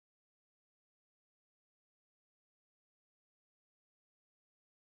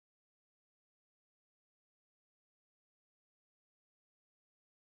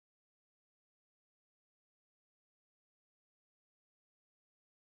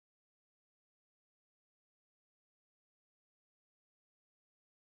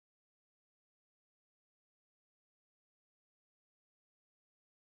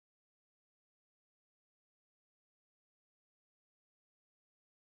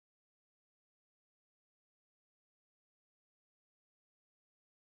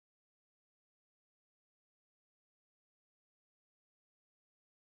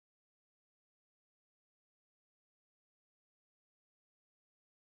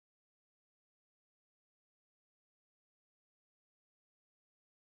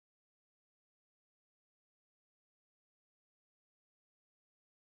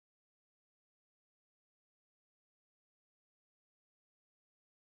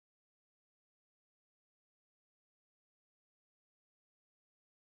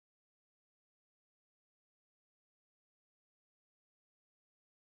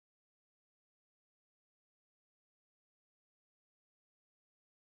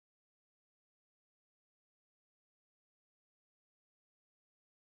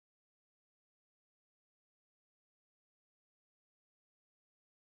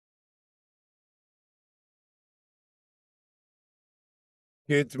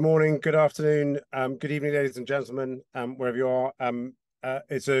Good morning, good afternoon, good evening, ladies and gentlemen, wherever you are.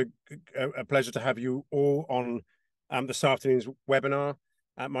 It's a pleasure to have you all on this afternoon's webinar.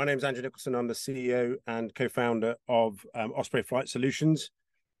 My name is Andrew Nicholson. I'm the CEO and co-founder of Osprey Flight Solutions.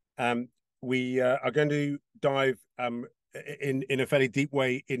 We are going to dive in a fairly deep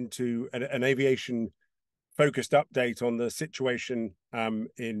way into an aviation focused update on the situation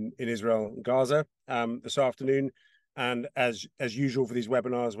in Israel and Gaza this afternoon. And as usual for these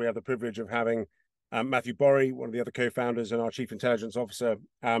webinars, we have the privilege of having Matthew Borry, one of the other co-founders and our Chief Intelligence Officer,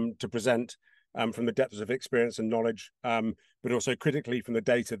 to present from the depths of experience and knowledge, but also critically from the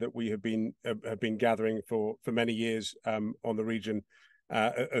data that we have been gathering for many years on the region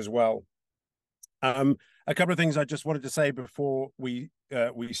as well. A couple of things I just wanted to say before we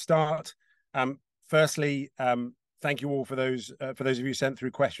start. Firstly, thank you all for those of you who sent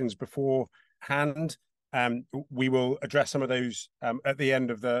through questions beforehand. We will address some of those at the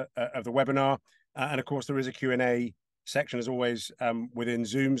end of the webinar, and of course there is a Q&A section as always within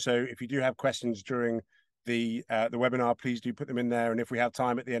Zoom. So if you do have questions during the webinar, please do put them in there, and if we have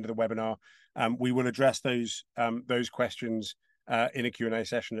time at the end of the webinar, we will address those questions in a Q&A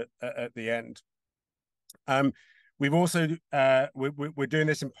session at the end. We've also we're doing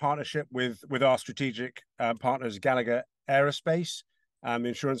this in partnership with our strategic partners, Gallagher Aerospace, the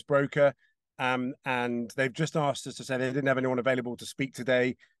insurance broker. And they've just asked us to say they didn't have anyone available to speak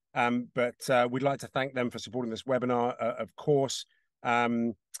today, but we'd like to thank them for supporting this webinar, of course.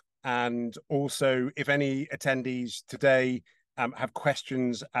 And also, if any attendees today have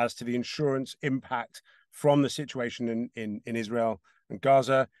questions as to the insurance impact from the situation in Israel and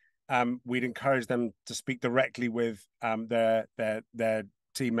Gaza, we'd encourage them to speak directly with their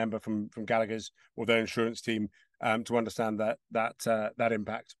team member from Gallagher's or their insurance team to understand that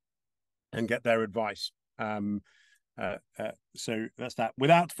impact and get their advice. So that's that.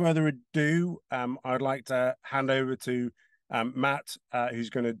 Without further ado, I'd like to hand over to Matt, who's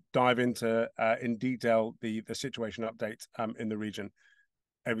going to dive into in detail the situation update in the region.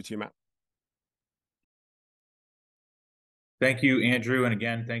 Over to you, Matt. Thank you, Andrew. And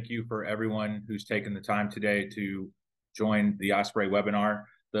again, thank you for everyone who's taken the time today to join the Osprey webinar.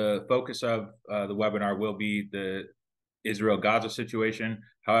 The focus of the webinar will be the Israel-Gaza situation.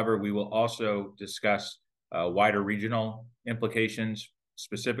 However, we will also discuss wider regional implications,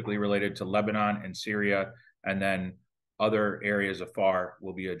 specifically related to Lebanon and Syria, and then other areas afar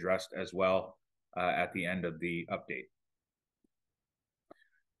will be addressed as well at the end of the update.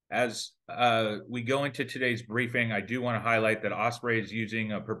 As we go into today's briefing, I do want to highlight that Osprey is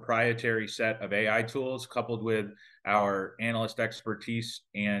using a proprietary set of AI tools coupled with our analyst expertise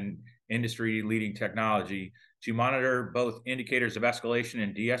and industry-leading technology to monitor both indicators of escalation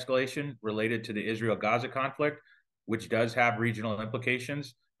and de-escalation related to the Israel-Gaza conflict, which does have regional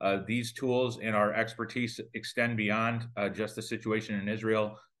implications. These tools and our expertise extend beyond just the situation in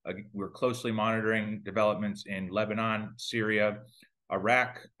Israel. We're closely monitoring developments in Lebanon, Syria,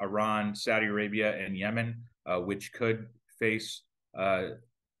 Iraq, Iran, Saudi Arabia, and Yemen, which could face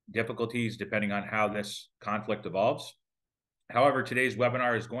difficulties depending on how this conflict evolves. However, today's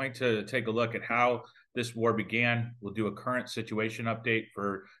webinar is going to take a look at how this war began. We'll do a current situation update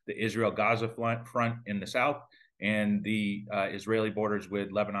for the Israel-Gaza front in the south and the Israeli borders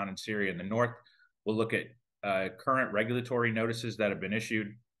with Lebanon and Syria in the north. We'll look at current regulatory notices that have been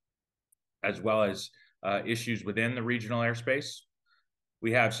issued, as well as issues within the regional airspace.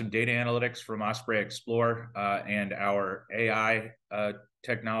 We have some data analytics from Osprey Explore and our AI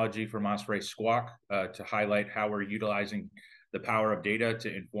technology from Osprey Squawk to highlight how we're utilizing the power of data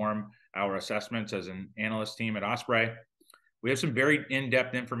to inform our assessments as an analyst team at Osprey. We have some very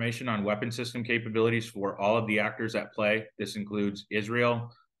in-depth information on weapon system capabilities for all of the actors at play. This includes Israel,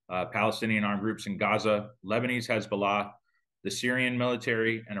 Palestinian armed groups in Gaza, Lebanese Hezbollah, the Syrian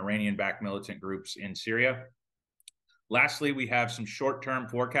military, and Iranian-backed militant groups in Syria. Lastly, we have some short-term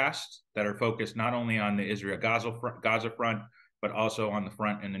forecasts that are focused not only on the Israel-Gaza front, but also on the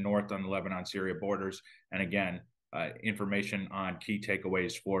front in the north on the Lebanon-Syria borders. And again, information on key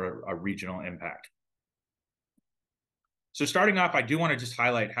takeaways for a regional impact. So starting off, I do want to just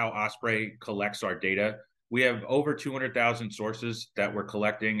highlight how Osprey collects our data. We have over 200,000 sources that we're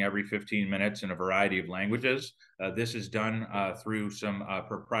collecting every 15 minutes in a variety of languages. This is done through some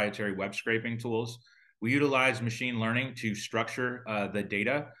proprietary web scraping tools. We utilize machine learning to structure the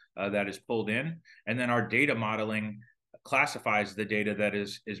data that is pulled in, and then our data modeling classifies the data that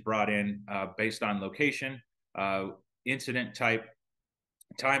is brought in based on location, incident type,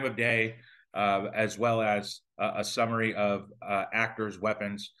 time of day, as well as a summary of actors,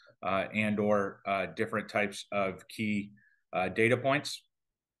 weapons, and or different types of key data points.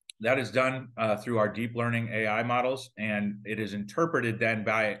 That is done through our deep learning AI models, and it is interpreted then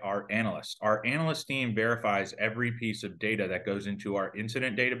by our analysts. Our analyst team verifies every piece of data that goes into our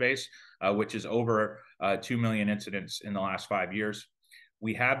incident database, which is over 2 million incidents in the last 5 years.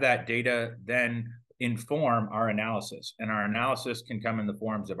 We have that data then inform our analysis, and our analysis can come in the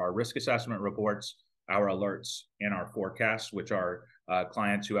forms of our risk assessment reports, our alerts, and our forecasts, which are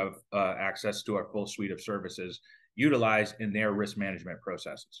clients who have access to our full suite of services utilize in their risk management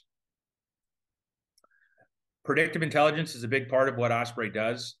processes. Predictive intelligence is a big part of what Osprey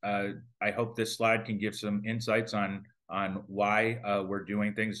does. I hope this slide can give some insights on why we're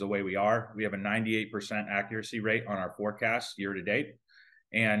doing things the way we are. We have a 98% accuracy rate on our forecasts year to date.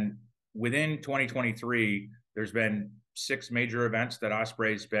 And within 2023, there's been 6 major events that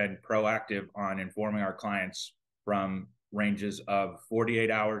Osprey's been proactive on informing our clients, from ranges of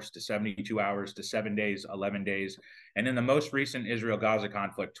 48 hours to 72 hours to 7 days, 11 days. And in the most recent Israel-Gaza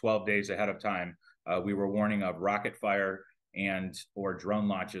conflict, 12 days ahead of time, we were warning of rocket fire and or drone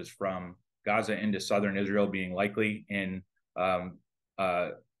launches from Gaza into southern Israel being likely in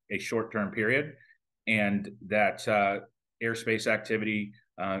a short-term period, and that airspace activity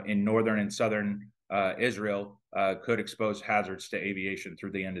in northern and southern Israel could expose hazards to aviation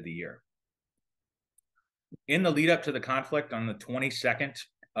through the end of the year. In the lead up to the conflict on the 22nd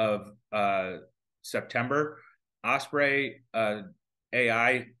of September, Osprey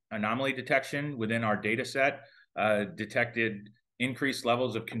AI anomaly detection within our data set detected increased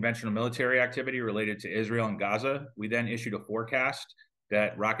levels of conventional military activity related to Israel and Gaza. We then issued a forecast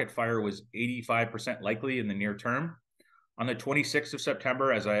that rocket fire was 85% likely in the near term. On the 26th of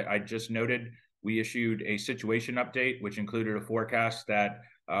September, as I just noted, we issued a situation update, which included a forecast that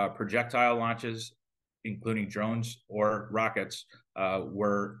projectile launches, including drones or rockets,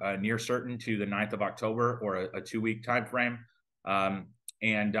 were near certain to the 9th of October, or a 2-week time frame.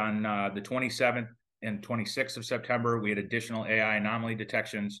 And on the 27th and 26th of September, we had additional AI anomaly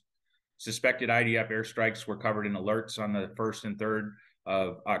detections. Suspected IDF airstrikes were covered in alerts on the 1st and 3rd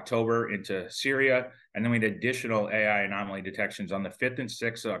of October into Syria. And then we had additional AI anomaly detections on the 5th and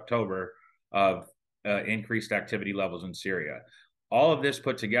 6th of October of increased activity levels in Syria. All of this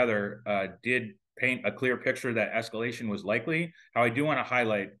put together did paint a clear picture that escalation was likely. How I do want to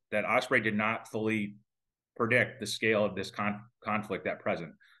highlight that Osprey did not fully predict the scale of this conflict at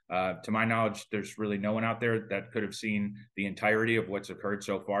present. To my knowledge, there's really no one out there that could have seen the entirety of what's occurred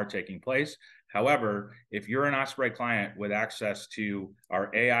so far taking place. However, if you're an Osprey client with access to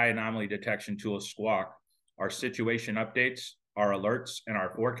our AI anomaly detection tool, Squawk, our situation updates, our alerts, and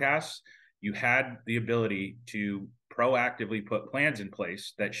our forecasts, you had the ability to proactively put plans in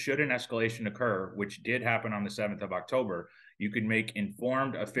place that, should an escalation occur, which did happen on the 7th of October, you could make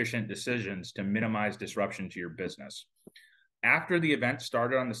informed, efficient decisions to minimize disruption to your business. After the event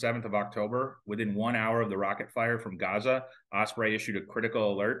started on the 7th of October, within 1 hour of the rocket fire from Gaza, Osprey issued a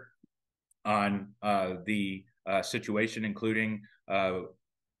critical alert on the situation, including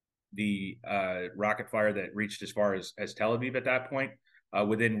the rocket fire that reached as far as Tel Aviv at that point.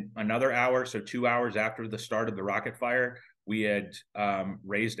 Within another hour, so 2 hours after the start of the rocket fire, we had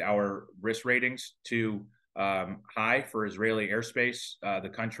raised our risk ratings to high for Israeli airspace, the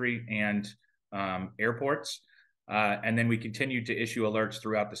country, and airports. And then we continued to issue alerts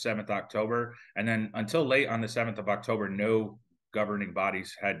throughout the 7th of October. And then until late on the 7th of October, no governing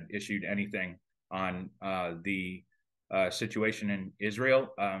bodies had issued anything on the situation in Israel.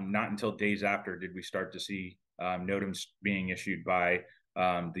 Not until days after did we start to see NOTAMs being issued by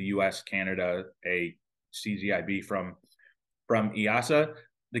the US, Canada, a CZIB from EASA.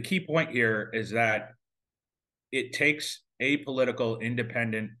 The key point here is that it takes apolitical,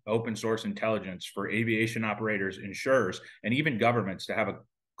 independent, open source intelligence for aviation operators, insurers, and even governments to have a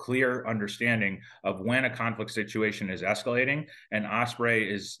clear understanding of when a conflict situation is escalating. And Osprey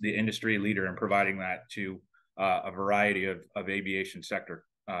is the industry leader in providing that to a variety of aviation sector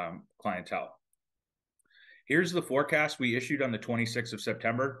clientele. Here's the forecast we issued on the 26th of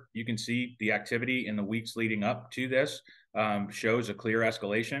September. You can see the activity in the weeks leading up to this shows a clear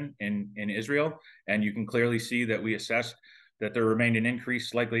escalation in Israel. And you can clearly see that we assessed that there remained an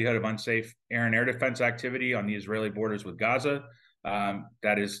increased likelihood of unsafe air and air defense activity on the Israeli borders with Gaza.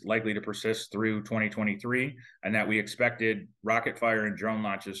 That is likely to persist through 2023, and that we expected rocket fire and drone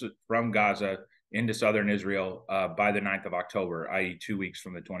launches from Gaza into southern Israel by the 9th of October, i.e. 2 weeks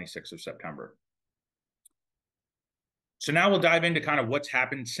from the 26th of September. So now we'll dive into kind of what's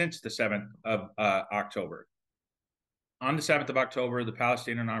happened since the 7th of October. On the 7th of October, the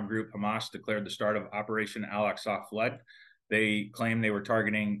Palestinian armed group Hamas declared the start of Operation Al-Aqsa Flood. They claimed they were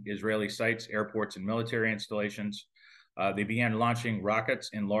targeting Israeli sites, airports, and military installations. They began launching rockets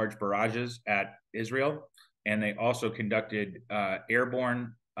in large barrages at Israel, and they also conducted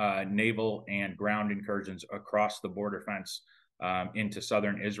airborne, naval, and ground incursions across the border fence into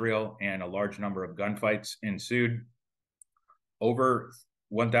southern Israel, and a large number of gunfights ensued. Over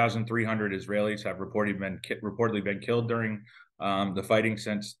 1,300 Israelis have reportedly been killed during the fighting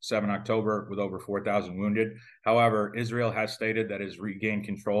since 7 October, with over 4,000 wounded. However, Israel has stated that it has regained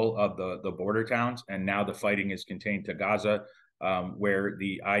control of the border towns, and now the fighting is contained to Gaza, where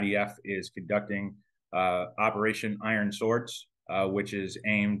the IDF is conducting Operation Iron Swords, which is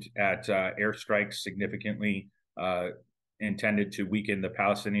aimed at airstrikes significantly intended to weaken the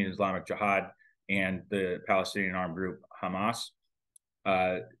Palestinian Islamic Jihad and the Palestinian armed group Hamas.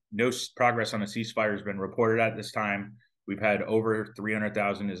 No progress on a ceasefire has been reported at this time. We've had over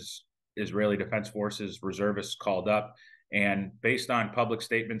 300,000 Israeli Defense Forces reservists called up. And based on public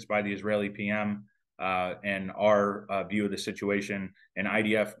statements by the Israeli PM and our view of the situation, an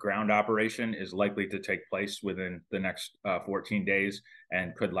IDF ground operation is likely to take place within the next 14 days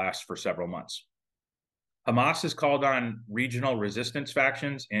and could last for several months. Hamas has called on regional resistance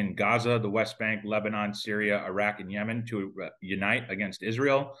factions in Gaza, the West Bank, Lebanon, Syria, Iraq, and Yemen to unite against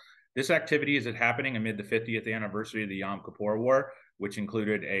Israel. This activity is happening amid the 50th anniversary of the Yom Kippur War, which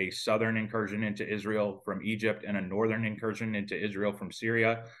included a southern incursion into Israel from Egypt and a northern incursion into Israel from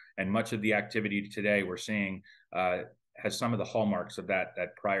Syria. And much of the activity today we're seeing has some of the hallmarks of that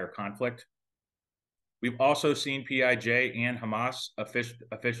prior conflict. We've also seen PIJ and Hamas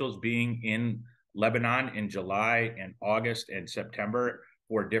officials being in Lebanon in July and August and September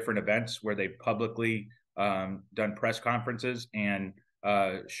for different events where they've publicly done press conferences and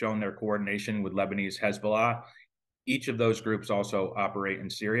shown their coordination with Lebanese Hezbollah. Each of those groups also operate in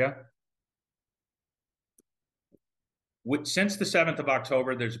Syria. Since the 7th of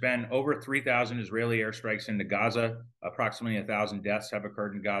October, there's been over 3,000 Israeli airstrikes into Gaza. Approximately 1,000 deaths have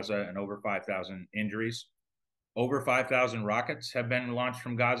occurred in Gaza and over 5,000 injuries. Over 5,000 rockets have been launched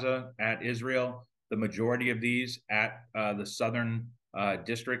from Gaza at Israel, the majority of these at the southern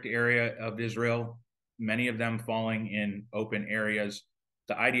district area of Israel, many of them falling in open areas.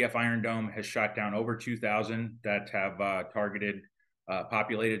 The IDF Iron Dome has shot down over 2,000 that have targeted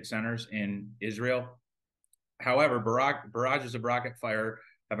populated centers in Israel. However, barrages of rocket fire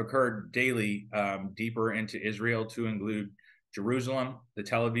have occurred daily deeper into Israel to include Jerusalem, the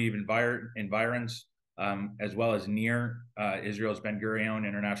Tel Aviv environs, as well as near Israel's Ben Gurion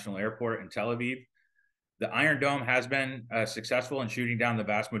International Airport in Tel Aviv. The Iron Dome has been successful in shooting down the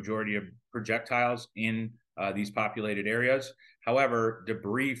vast majority of projectiles in these populated areas. However,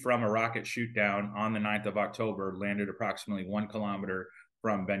 debris from a rocket shoot down on the 9th of October landed approximately 1 kilometer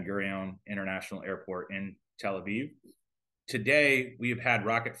from Ben Gurion International Airport in Tel Aviv. Today, we have had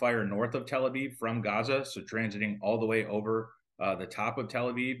rocket fire north of Tel Aviv from Gaza, so transiting all the way over the top of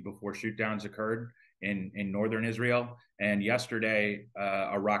Tel Aviv before shoot downs occurred in northern Israel. And yesterday,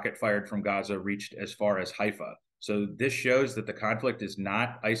 a rocket fired from Gaza reached as far as Haifa. So this shows that the conflict is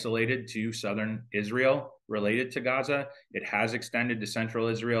not isolated to southern Israel related to Gaza. It has extended to central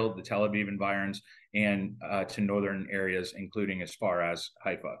Israel, the Tel Aviv environs, and to northern areas, including as far as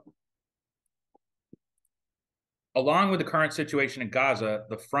Haifa. Along with the current situation in Gaza,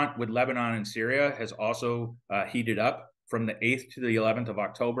 the front with Lebanon and Syria has also heated up. From the 8th to the 11th of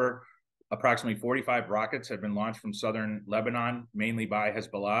October, approximately 45 rockets have been launched from southern Lebanon, mainly by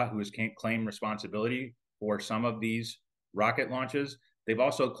Hezbollah, who has claimed responsibility for some of these rocket launches. They've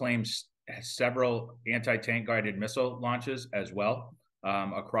also claimed several anti-tank guided missile launches as well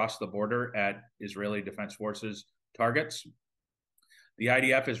across the border at Israeli Defense Forces targets. The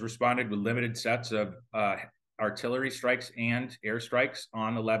IDF has responded with limited sets of artillery strikes and airstrikes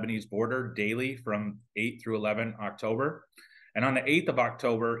on the Lebanese border daily from 8 through 11 October. And on the 8th of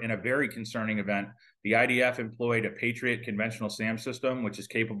October, in a very concerning event, the IDF employed a Patriot conventional SAM system, which is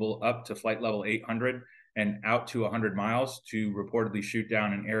capable up to flight level 800 and out to 100 miles to reportedly shoot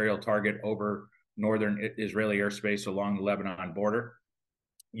down an aerial target over northern Israeli airspace along the Lebanon border.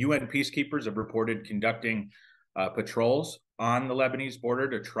 UN peacekeepers have reported conducting patrols on the Lebanese border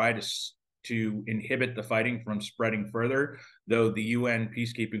to try to inhibit the fighting from spreading further, though the UN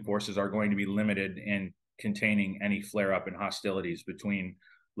peacekeeping forces are going to be limited in containing any flare-up in hostilities between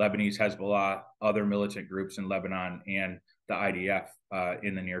Lebanese Hezbollah, other militant groups in Lebanon, and the IDF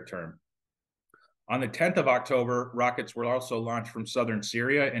in the near term. On the 10th of October, rockets were also launched from southern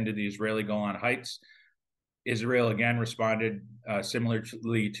Syria into the Israeli Golan Heights. Israel again responded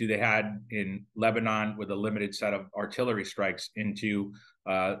similarly to they had in Lebanon with a limited set of artillery strikes into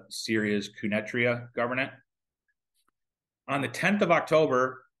Syria's Quneitra governorate. On the 10th of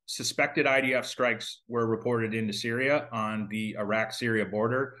October, suspected IDF strikes were reported into Syria on the Iraq-Syria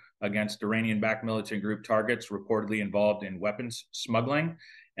border against Iranian-backed militant group targets reportedly involved in weapons smuggling.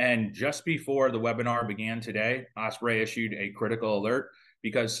 And just before the webinar began today, Osprey issued a critical alert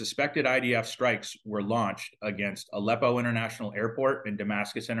because suspected IDF strikes were launched against Aleppo International Airport and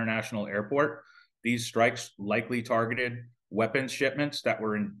Damascus International Airport. These strikes likely targeted weapons shipments that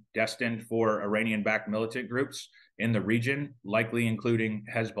were destined for Iranian-backed militant groups in the region, likely including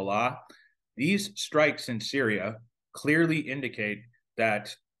Hezbollah. These strikes in Syria clearly indicate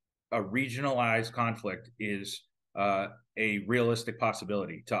that a regionalized conflict is a realistic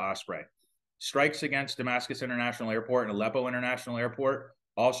possibility to Osprey. Strikes against Damascus International Airport and Aleppo International Airport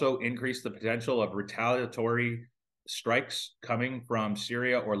also increase the potential of retaliatory strikes coming from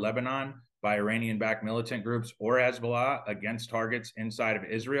Syria or Lebanon by Iranian-backed militant groups or Hezbollah against targets inside of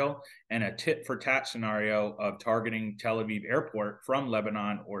Israel, and a tit-for-tat scenario of targeting Tel Aviv airport from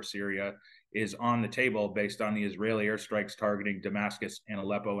Lebanon or Syria is on the table based on the Israeli airstrikes targeting Damascus and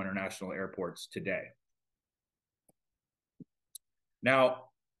Aleppo international airports today. Now,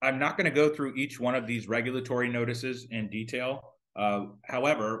 I'm not going to go through each one of these regulatory notices in detail.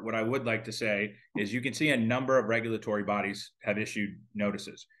 However, what I would like to say is you can see a number of regulatory bodies have issued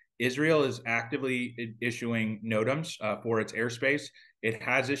notices. Israel is actively issuing NOTAMs for its airspace. It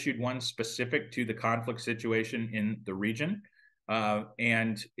has issued one specific to the conflict situation in the region,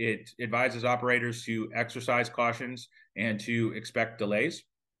 and it advises operators to exercise cautions and to expect delays.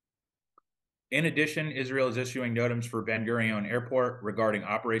 In addition, Israel is issuing NOTAMs for Ben Gurion Airport regarding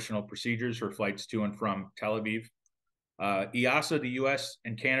operational procedures for flights to and from Tel Aviv. EASA, the US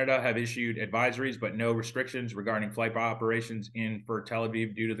and Canada have issued advisories, but no restrictions regarding flight operations in for Tel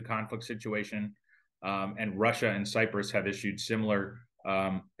Aviv due to the conflict situation. And Russia and Cyprus have issued similar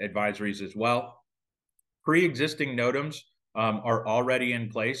advisories as well. Pre-existing NOTAMs are already in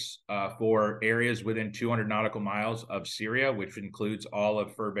place for areas within 200 nautical miles of Syria, which includes all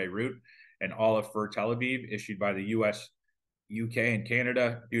of for Beirut and all of for Tel Aviv, issued by the US, UK, and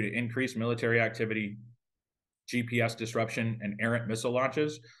Canada due to increased military activity, GPS disruption, and errant missile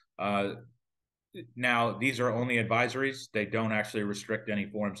launches. Now, these are only advisories. They don't actually restrict any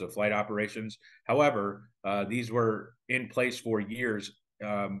forms of flight operations. However, these were in place for years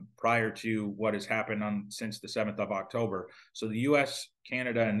prior to what has happened since the 7th of October. So the US,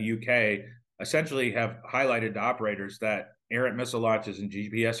 Canada, and the UK essentially have highlighted to operators that errant missile launches and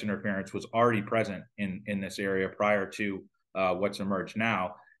GPS interference was already present in this area prior to what's emerged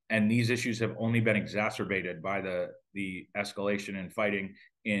now. And these issues have only been exacerbated by the escalation and fighting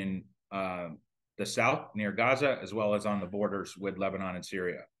in the south near Gaza, as well as on the borders with Lebanon and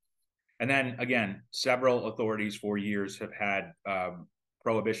Syria. And then again, several authorities for years have had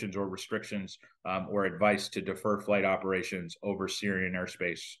prohibitions or restrictions or advice to defer flight operations over Syrian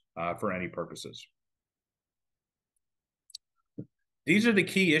airspace for any purposes. These are the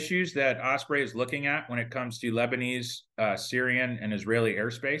key issues that Osprey is looking at when it comes to Lebanese, Syrian, and Israeli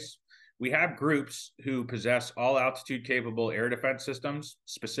airspace. We have groups who possess all altitude capable air defense systems.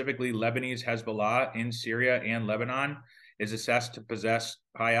 Specifically, Lebanese Hezbollah in Syria and Lebanon is assessed to possess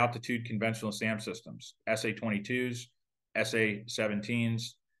high altitude conventional SAM systems, SA-22s, SA-17s,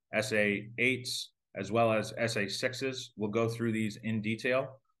 SA-8s, as well as SA-6s. We'll go through these in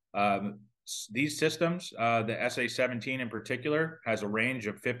detail. These systems, the SA-17 in particular, has a range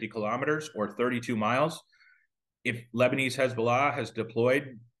of 50 kilometers or 32 miles. If Lebanese Hezbollah has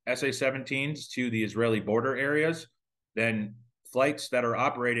deployed SA-17s to the Israeli border areas, then flights that are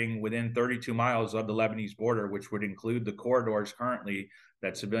operating within 32 miles of the Lebanese border, which would include the corridors currently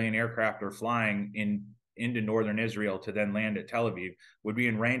that civilian aircraft are flying into northern Israel to then land at Tel Aviv, would be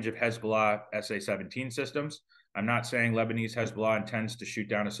in range of Hezbollah SA-17 systems. I'm not saying Lebanese Hezbollah intends to shoot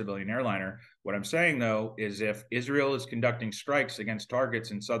down a civilian airliner. What I'm saying, though, is if Israel is conducting strikes against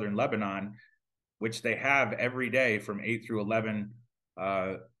targets in southern Lebanon, which they have every day from 8 through 11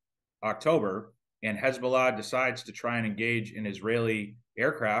 October, and Hezbollah decides to try and engage an Israeli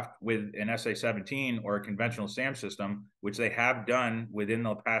aircraft with an SA-17 or a conventional SAM system, which they have done within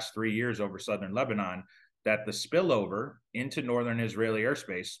the past 3 years over southern Lebanon, that the spillover into northern Israeli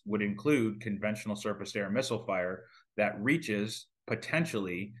airspace would include conventional surface-to-air missile fire that reaches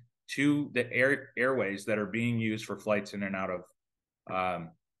potentially to the airways that are being used for flights in and out of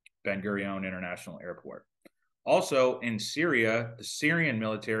Ben Gurion International Airport. Also, in Syria, the Syrian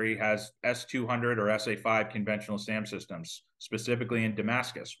military has S-200 or SA-5 conventional SAM systems, specifically in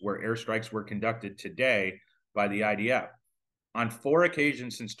Damascus, where airstrikes were conducted today by the IDF. On 4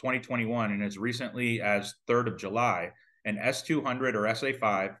 occasions since 2021, and as recently as 3rd of July, an S-200 or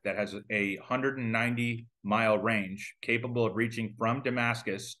SA-5 that has a 190-mile range capable of reaching from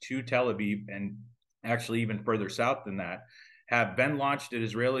Damascus to Tel Aviv and actually even further south than that, have been launched at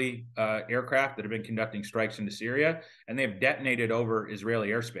Israeli aircraft that have been conducting strikes into Syria, and they've detonated over Israeli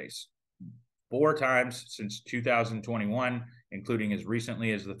airspace 4 times since 2021, including as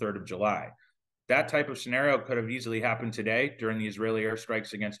recently as the 3rd of July. That type of scenario could have easily happened today during the Israeli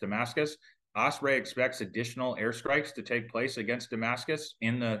airstrikes against Damascus. Osprey expects additional airstrikes to take place against Damascus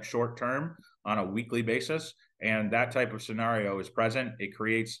in the short term on a weekly basis, and that type of scenario is present. It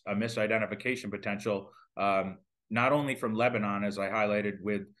creates a misidentification potential, not only from Lebanon, as I highlighted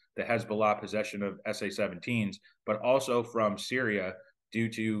with the Hezbollah possession of SA-17s, but also from Syria due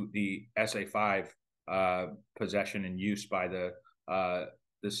to the SA-5 possession and use by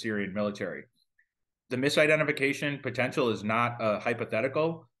the Syrian military. The misidentification potential is not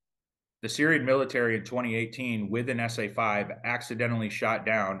hypothetical. The Syrian military in 2018, with an SA-5, accidentally shot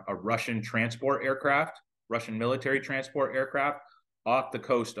down a Russian military transport aircraft off the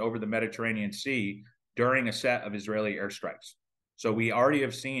coast over the Mediterranean Sea during a set of Israeli airstrikes. So we already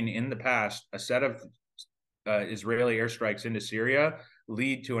have seen in the past a set of Israeli airstrikes into Syria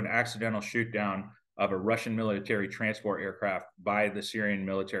lead to an accidental shoot down of a Russian military transport aircraft by the Syrian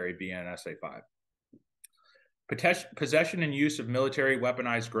military via an SA-5. Possession and use of military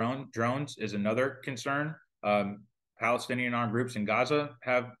weaponized drones is another concern. Palestinian armed groups in Gaza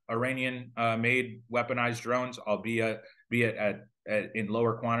have Iranian-made weaponized drones, albeit in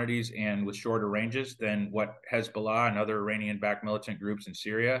lower quantities and with shorter ranges than what Hezbollah and other Iranian-backed militant groups in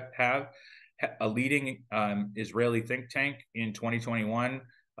Syria have. A leading Israeli think tank in 2021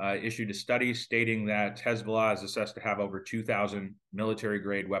 issued a study stating that Hezbollah is assessed to have over 2,000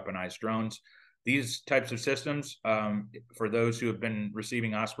 military-grade weaponized drones. These types of systems, for those who have been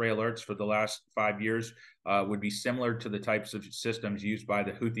receiving Osprey alerts for the last 5 years, would be similar to the types of systems used by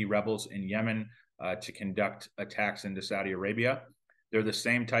the Houthi rebels in Yemen to conduct attacks into Saudi Arabia. They're the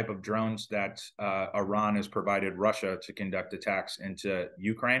same type of drones that Iran has provided Russia to conduct attacks into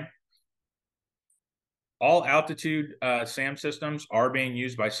Ukraine. All altitude SAM systems are being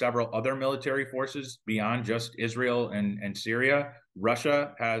used by several other military forces beyond just Israel and Syria.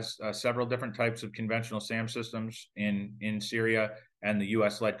 Russia has several different types of conventional SAM systems in Syria, and the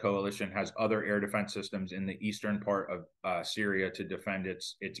US-led coalition has other air defense systems in the eastern part of Syria to defend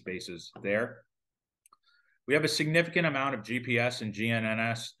its bases there. We have a significant amount of GPS and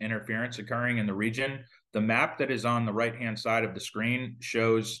GNSS interference occurring in the region. The map that is on the right-hand side of the screen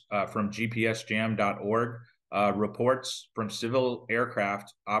shows from gpsjam.org reports from civil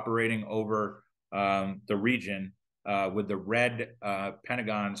aircraft operating over the region with the red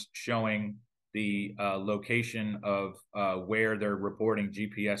pentagons showing the location of where they're reporting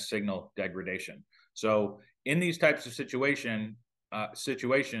GPS signal degradation. So in these types of situations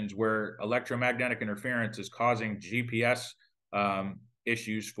where electromagnetic interference is causing GPS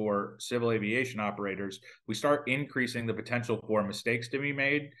issues for civil aviation operators, we start increasing the potential for mistakes to be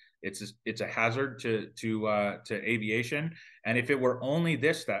made. It's a hazard to aviation, and if it were only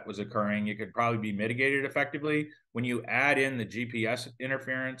this that was occurring, it could probably be mitigated effectively. When you add in the GPS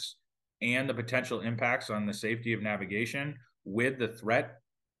interference and the potential impacts on the safety of navigation with the threat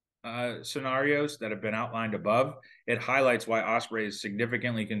scenarios that have been outlined above, it highlights why Osprey is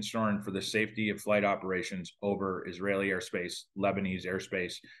significantly concerned for the safety of flight operations over Israeli airspace, Lebanese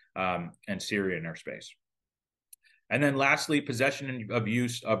airspace, and Syrian airspace. And then lastly, possession of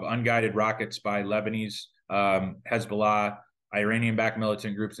use of unguided rockets by Lebanese, Hezbollah, Iranian-backed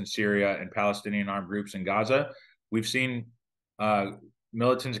militant groups in Syria, and Palestinian armed groups in Gaza. We've seen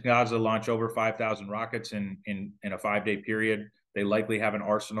militants in Gaza launch over 5,000 rockets in a 5-day period. They likely have an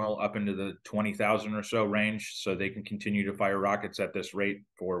arsenal up into the 20,000 or so range, so they can continue to fire rockets at this rate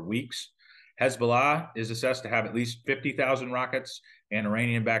for weeks. Hezbollah is assessed to have at least 50,000 rockets, and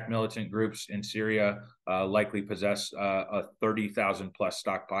Iranian-backed militant groups in Syria likely possess a 30,000 plus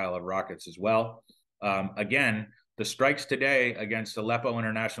stockpile of rockets as well. Again, the strikes today against Aleppo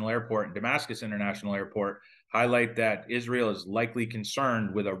International Airport and Damascus International Airport highlight that Israel is likely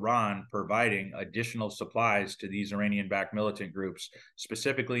concerned with Iran providing additional supplies to these Iranian-backed militant groups,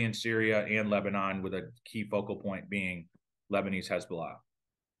 specifically in Syria and Lebanon, with a key focal point being Lebanese Hezbollah.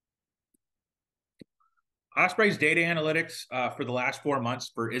 Osprey's data analytics for the last 4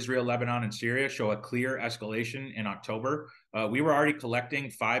 months for Israel, Lebanon, and Syria show a clear escalation in October. We were already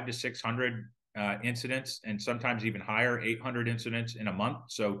collecting 500 to 600 incidents, and sometimes even higher, 800 incidents in a month,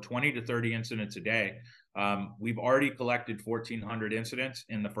 so 20 to 30 incidents a day. We've already collected 1,400 incidents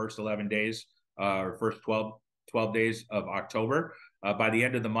in the first 11 days, or first 12 days of October. By the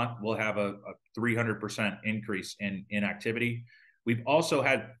end of the month, we'll have a 300% increase in activity. We've also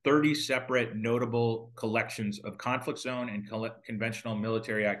had 30 separate notable collections of conflict zone and conventional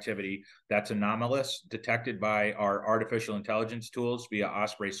military activity that's anomalous, detected by our artificial intelligence tools via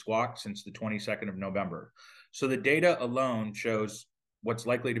Osprey Squawk since the 22nd of November. So the data alone shows what's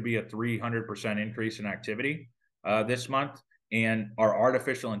likely to be a 300% increase in activity this month. And our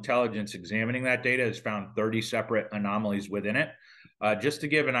artificial intelligence examining that data has found 30 separate anomalies within it. Just to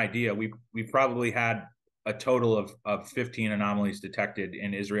give an idea, we've probably had a total of 15 anomalies detected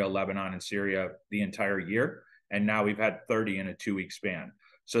in Israel, Lebanon, and Syria the entire year. And now we've had 30 in a 2-week span.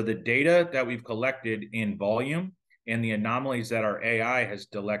 So the data that we've collected in volume and the anomalies that our AI has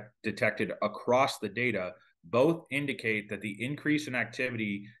detected across the data both indicate that the increase in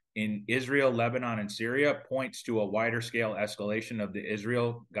activity in Israel, Lebanon, and Syria points to a wider scale escalation of the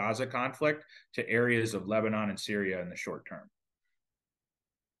Israel-Gaza conflict to areas of Lebanon and Syria in the short term.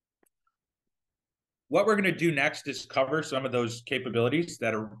 What we're going to do next is cover some of those capabilities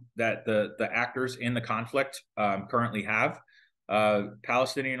that the actors in the conflict currently have.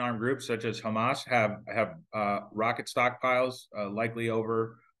 Palestinian armed groups such as Hamas have rocket stockpiles, likely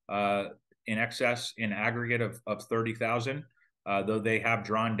over in excess in aggregate of 30,000. Though they have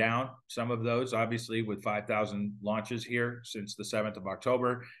drawn down some of those, obviously, with 5,000 launches here since the 7th of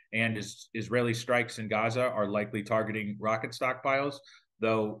October. And Israeli strikes in Gaza are likely targeting rocket stockpiles,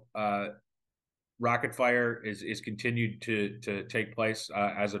 though rocket fire is continued to take place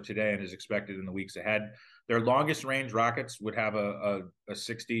as of today and is expected in the weeks ahead. Their longest range rockets would have a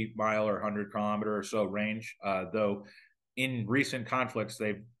 60 mile or 100 kilometer or so range, though in recent conflicts,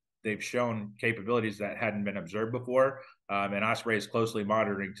 they've shown capabilities that hadn't been observed before. And Osprey is closely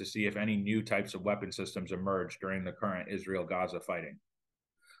monitoring to see if any new types of weapon systems emerge during the current Israel-Gaza fighting.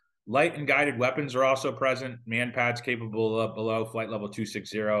 Light and guided weapons are also present. Manpads capable of below flight level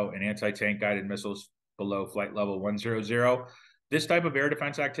 260 and anti-tank guided missiles below flight level 100. This type of air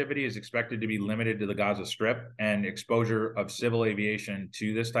defense activity is expected to be limited to the Gaza Strip, and exposure of civil aviation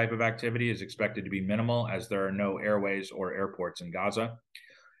to this type of activity is expected to be minimal, as there are no airways or airports in Gaza.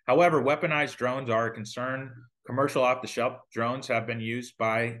 However, weaponized drones are a concern. Commercial off-the-shelf drones have been used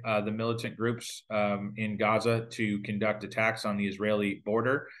by the militant groups in Gaza to conduct attacks on the Israeli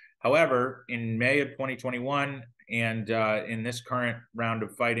border. However, in May of 2021 and in this current round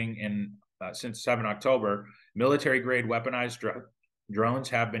of fighting since 7 October, military-grade weaponized drones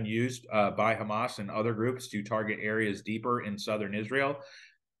have been used by Hamas and other groups to target areas deeper in southern Israel.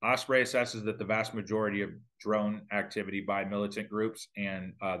 Osprey assesses that the vast majority of drone activity by militant groups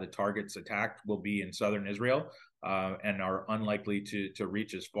and the targets attacked will be in southern Israel and are unlikely to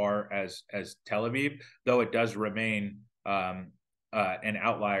reach as far as Tel Aviv, though it does remain an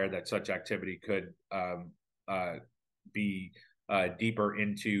outlier that such activity could be deeper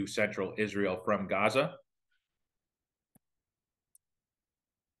into central Israel from Gaza.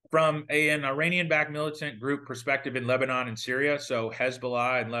 From an Iranian-backed militant group perspective in Lebanon and Syria, so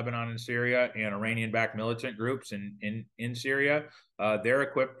Hezbollah in Lebanon and Syria and Iranian-backed militant groups in Syria, they're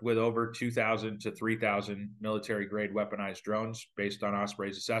equipped with over 2,000 to 3,000 military-grade weaponized drones based on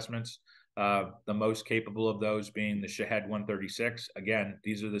Osprey's assessments. The most capable of those being the Shahed 136. Again,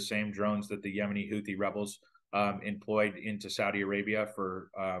 these are the same drones that the Yemeni Houthi rebels employed into Saudi Arabia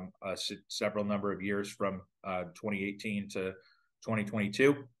for several number of years from 2018 to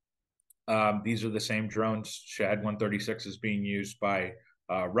 2022. These are the same drones. Shahed 136 is being used by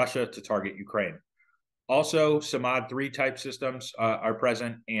Russia to target Ukraine. Also, Samad 3 type systems are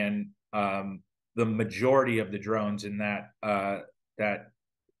present, and the majority of the drones in that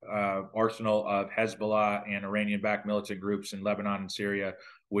arsenal of Hezbollah and Iranian-backed militant groups in Lebanon and Syria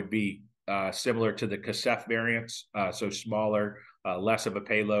would be similar to the Kasef variants, so smaller, less of a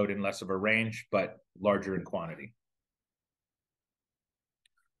payload and less of a range, but larger in quantity.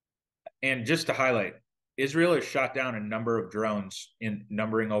 And just to highlight, Israel has shot down a number of drones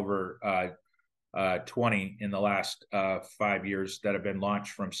numbering over 20 in the last 5 years that have been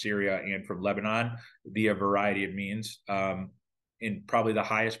launched from Syria and from Lebanon via a variety of means. In probably the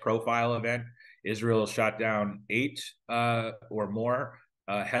highest profile event, Israel shot down 8 or more.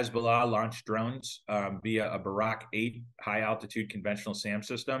 Hezbollah launched drones via a Barak 8 high-altitude conventional SAM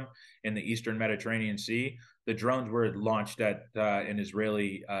system in the Eastern Mediterranean Sea. The drones were launched at an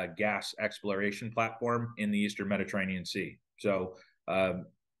Israeli gas exploration platform in the Eastern Mediterranean Sea. So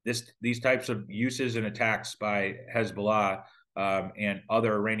these types of uses and attacks by Hezbollah and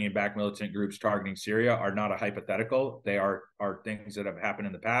other Iranian-backed militant groups targeting Syria are not a hypothetical. They are things that have happened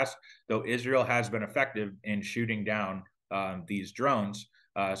in the past, though Israel has been effective in shooting down these drones.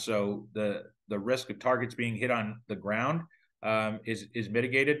 So the risk of targets being hit on the ground is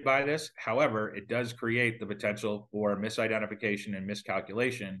mitigated by this. However, it does create the potential for misidentification and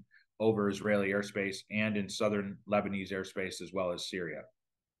miscalculation over Israeli airspace and in southern Lebanese airspace, as well as Syria.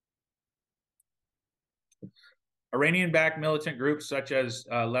 Iranian-backed militant groups such as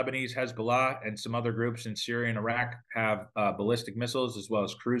Lebanese Hezbollah and some other groups in Syria and Iraq have ballistic missiles as well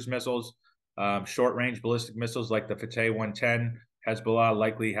as cruise missiles. Short-range ballistic missiles like the Fateh 110, Hezbollah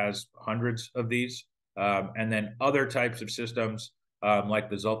likely has hundreds of these. And then other types of systems like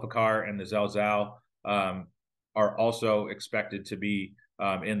the Zulfikar and the Zelzal are also expected to be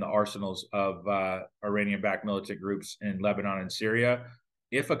in the arsenals of Iranian-backed militant groups in Lebanon and Syria.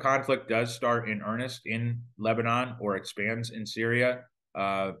 If a conflict does start in earnest in Lebanon or expands in Syria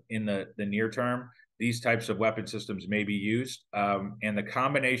in the near term, these types of weapon systems may be used. And the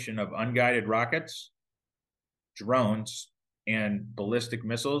combination of unguided rockets, drones, and ballistic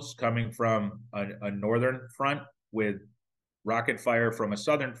missiles coming from a northern front with rocket fire from a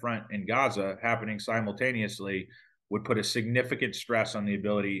southern front in Gaza happening simultaneously would put a significant stress on the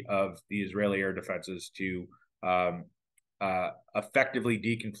ability of the Israeli air defenses to effectively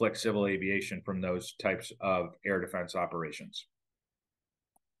deconflict civil aviation from those types of air defense operations.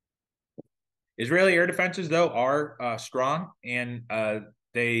 Israeli air defenses, though, are strong, and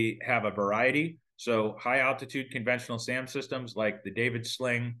they have a variety. So high-altitude conventional SAM systems like the David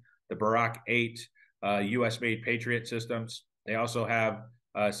Sling, the Barak 8, U.S.-made Patriot systems. They also have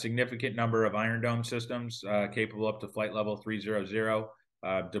a significant number of Iron Dome systems capable up to flight level 300,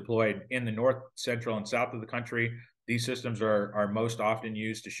 deployed in the north, central, and south of the country. These systems are most often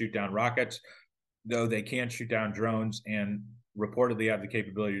used to shoot down rockets, though they can shoot down drones and reportedly have the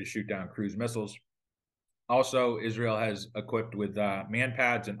capability to shoot down cruise missiles. Also, Israel has equipped with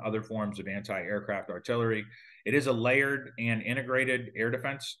man-pads and other forms of anti-aircraft artillery. It is a layered and integrated air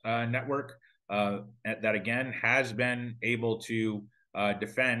defense network that, again, has been able to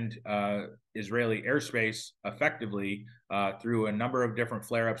defend Israeli airspace effectively through a number of different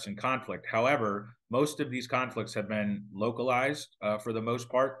flare-ups and conflict. However, most of these conflicts have been localized for the most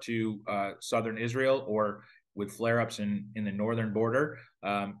part to southern Israel or with flare-ups in the northern border,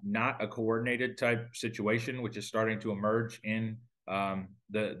 not a coordinated type situation, which is starting to emerge in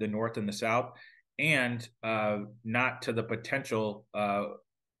the north and the south, and not to the potential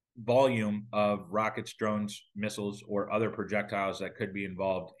volume of rockets, drones, missiles, or other projectiles that could be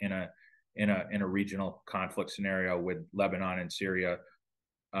involved in a regional conflict scenario with Lebanon and Syria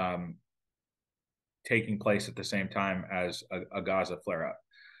taking place at the same time as a Gaza flare-up.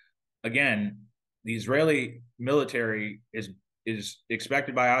 Again, the Israeli military is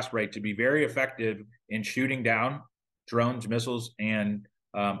expected by Osprey to be very effective in shooting down drones, missiles, and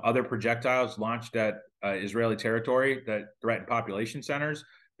other projectiles launched at Israeli territory that threaten population centers.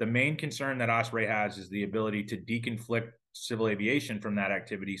 The main concern that Osprey has is the ability to deconflict civil aviation from that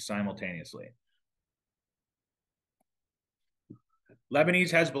activity simultaneously. Lebanese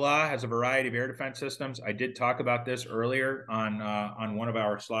Hezbollah has a variety of air defense systems. I did talk about this earlier on one of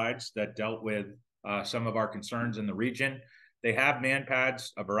our slides that dealt with some of our concerns in the region. They have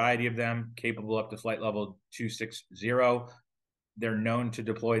man-pads, a variety of them, capable up to flight level 260. They're known to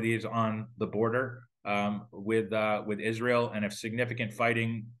deploy these on the border with Israel, and if significant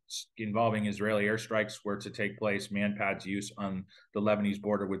fighting involving Israeli airstrikes were to take place, man-pads use on the Lebanese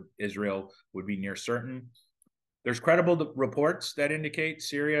border with Israel would be near certain. There's credible reports that indicate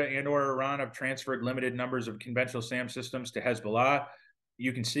Syria and or Iran have transferred limited numbers of conventional SAM systems to Hezbollah.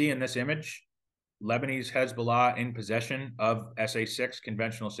 You can see in this image, Lebanese Hezbollah in possession of SA-6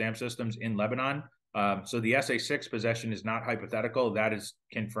 conventional SAM systems in Lebanon. So the SA-6 possession is not hypothetical. That is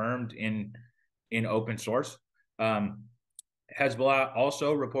confirmed in open source. Hezbollah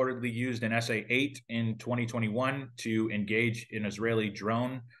also reportedly used an SA-8 in 2021 to engage an Israeli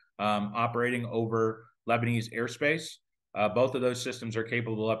drone operating over Lebanese airspace. Both of those systems are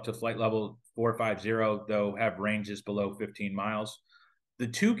capable up to flight level 450, though have ranges below 15 miles. The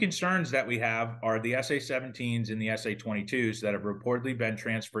two concerns that we have are the SA-17s and the SA-22s that have reportedly been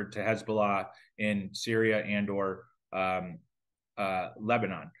transferred to Hezbollah in Syria and or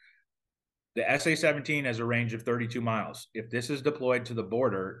Lebanon. The SA-17 has a range of 32 miles. If this is deployed to the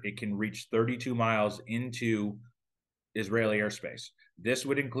border, it can reach 32 miles into Israeli airspace. This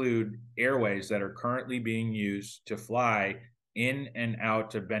would include airways that are currently being used to fly in and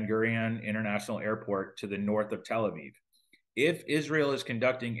out of Ben Gurion International Airport to the north of Tel Aviv. If Israel is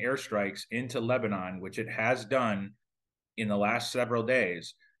conducting airstrikes into Lebanon, which it has done in the last several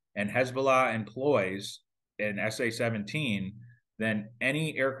days, and Hezbollah employs an SA-17, then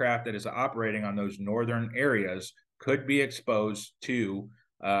any aircraft that is operating on those northern areas could be exposed to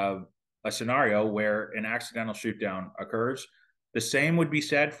a scenario where an accidental shoot down occurs. The same would be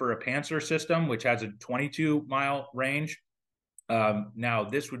said for a Panzer system, which has a 22-mile range. Now,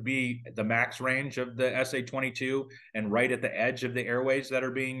 this would be the max range of the SA-22 and right at the edge of the airways that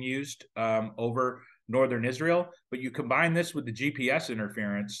are being used over northern Israel. But you combine this with the GPS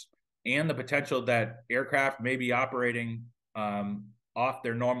interference and the potential that aircraft may be operating off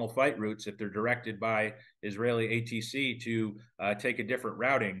their normal flight routes if they're directed by Israeli ATC to take a different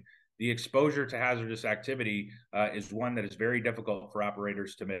routing. The exposure to hazardous activity is one that is very difficult for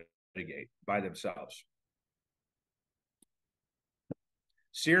operators to mitigate by themselves.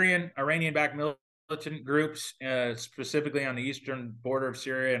 Syrian, Iranian-backed militant groups, specifically on the eastern border of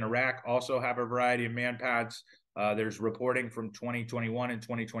Syria and Iraq, also have a variety of manpads. There's reporting from 2021 and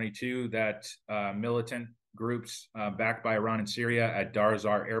 2022 that militant groups backed by Iran and Syria at Dar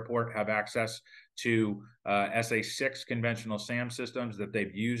es-Zar Airport have access to SA-6 conventional SAM systems that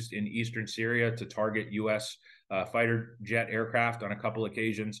they've used in eastern Syria to target U.S. Fighter jet aircraft on a couple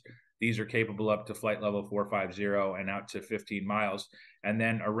occasions. These are capable up to flight level 450 and out to 15 miles. And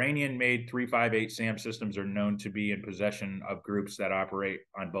then Iranian-made 358 SAM systems are known to be in possession of groups that operate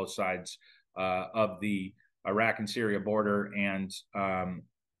on both sides of the Iraq and Syria border and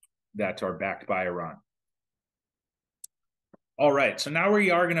that are backed by Iran. All right, so now we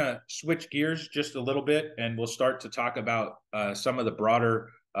are going to switch gears just a little bit, and we'll start to talk about some of the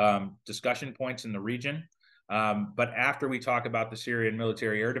broader discussion points in the region. But after we talk about the Syrian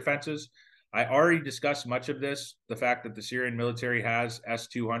military air defenses, I already discussed much of this, the fact that the Syrian military has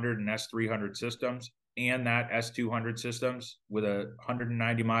S-200 and S-300 systems, and that S-200 systems with a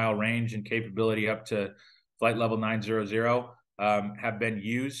 190-mile range and capability up to flight level 900 have been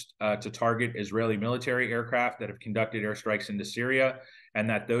used to target Israeli military aircraft that have conducted airstrikes into Syria, and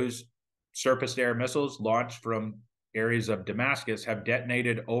that those surface-to-air missiles launched from areas of Damascus have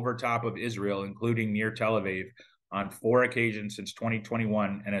detonated over top of Israel, including near Tel Aviv, on 4 occasions since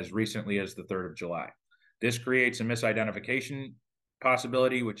 2021 and as recently as the 3rd of July. This creates a misidentification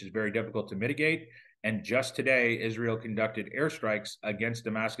possibility, which is very difficult to mitigate. And just today, Israel conducted airstrikes against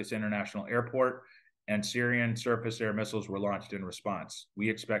Damascus International Airport, and Syrian surface-air missiles were launched in response. We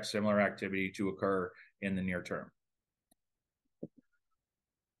expect similar activity to occur in the near term.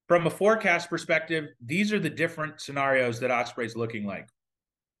 From a forecast perspective, these are the different scenarios that Osprey is looking like.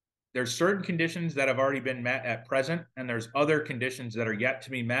 There's certain conditions that have already been met at present, and there's other conditions that are yet to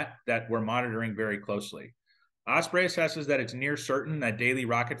be met that we're monitoring very closely. Osprey assesses that it's near certain that daily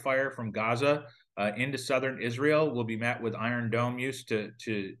rocket fire from Gaza into southern Israel will be met with Iron Dome use to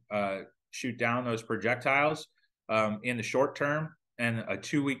shoot down those projectiles in the short term, and a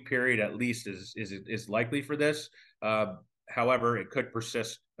 2-week period at least is likely for this. However, it could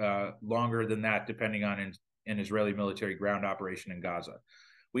persist longer than that, depending on an Israeli military ground operation in Gaza.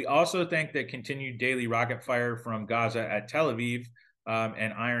 We also think that continued daily rocket fire from Gaza at Tel Aviv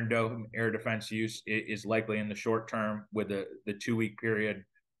and Iron Dome air defense use is likely in the short term, with the 2-week period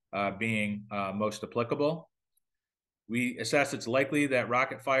being most applicable. We assess it's likely that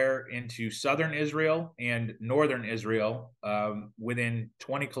rocket fire into southern Israel and northern Israel within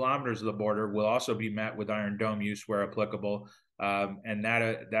 20 kilometers of the border will also be met with Iron Dome use where applicable, and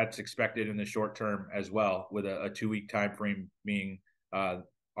that's expected in the short term as well, with a 2-week time frame being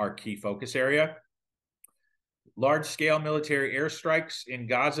our key focus area. Large-scale military airstrikes in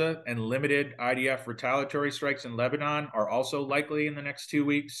Gaza and limited IDF retaliatory strikes in Lebanon are also likely in the next 2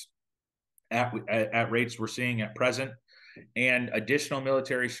 weeks at rates we're seeing at present, and additional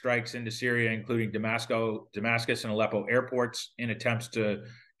military strikes into Syria, including Damascus and Aleppo airports, in attempts to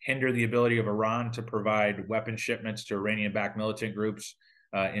hinder the ability of Iran to provide weapon shipments to Iranian-backed militant groups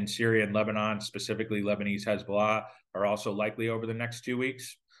in Syria and Lebanon, specifically Lebanese Hezbollah, are also likely over the next 2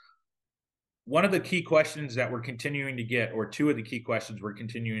 weeks. One of the key questions that we're continuing to get, or two of the key questions we're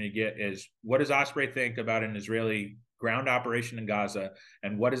continuing to get, is what does Osprey think about an Israeli ground operation in Gaza,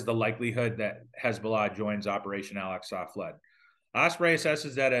 and what is the likelihood that Hezbollah joins Operation Al-Aqsa Flood? Osprey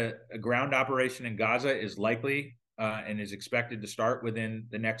assesses that a ground operation in Gaza is likely and is expected to start within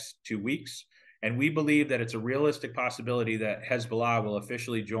the next 2 weeks. And we believe that it's a realistic possibility that Hezbollah will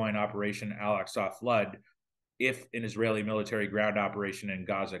officially join Operation Al-Aqsa Flood if an Israeli military ground operation in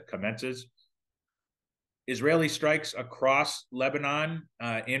Gaza commences. Israeli strikes across Lebanon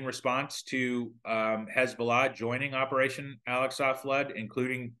in response to Hezbollah joining Operation Al-Aqsa Flood,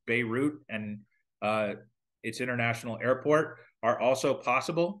 including Beirut and its international airport, are also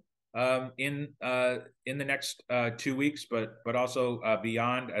possible in the next 2 weeks, but also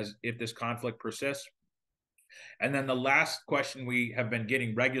beyond, as if this conflict persists. And then the last question we have been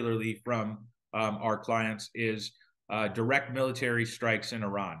getting regularly from our clients is, direct military strikes in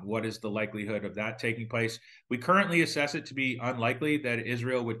Iran. What is the likelihood of that taking place? We currently assess it to be unlikely that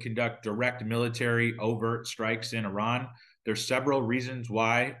Israel would conduct direct military overt strikes in Iran. There's several reasons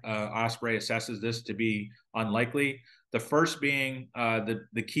why Osprey assesses this to be unlikely. The first being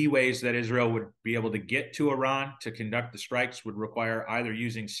the key ways that Israel would be able to get to Iran to conduct the strikes would require either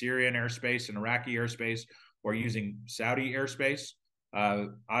using Syrian airspace and Iraqi airspace or using Saudi airspace.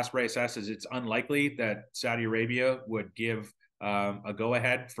 Osprey assesses it's unlikely that Saudi Arabia would give a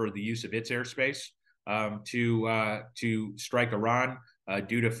go-ahead for the use of its airspace to strike Iran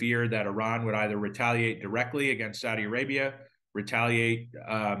due to fear that Iran would either retaliate directly against Saudi Arabia, retaliate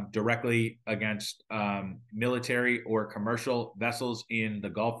directly against military or commercial vessels in the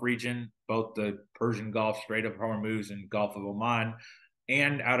Gulf region, both the Persian Gulf, Strait of Hormuz, and Gulf of Oman,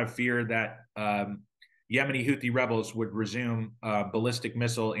 and out of fear that Yemeni Houthi rebels would resume ballistic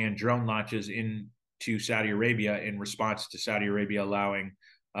missile and drone launches into Saudi Arabia in response to Saudi Arabia allowing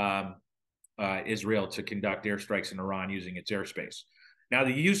Israel to conduct airstrikes in Iran using its airspace. Now,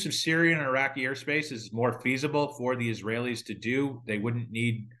 the use of Syrian and Iraqi airspace is more feasible for the Israelis to do. They wouldn't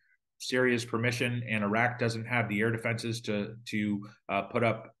need Syria's permission, and Iraq doesn't have the air defenses to put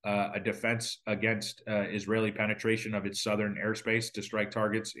up a defense against Israeli penetration of its southern airspace to strike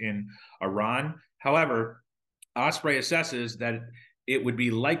targets in Iran. However, Osprey assesses that it would be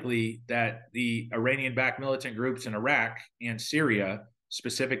likely that the Iranian-backed militant groups in Iraq and Syria,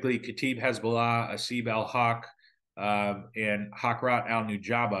 specifically Kataib Hezbollah, Asib al-Haq, and Hakrat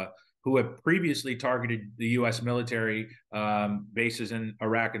al-Nujaba, who have previously targeted the U.S. military bases in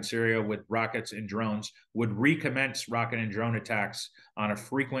Iraq and Syria with rockets and drones, would recommence rocket and drone attacks on a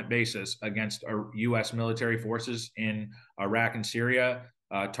frequent basis against U.S. military forces in Iraq and Syria,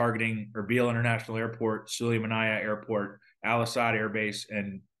 targeting Erbil International Airport, Sulaymaniyah Airport, Al-Assad Air Base,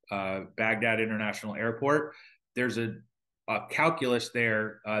 and Baghdad International Airport. There's a calculus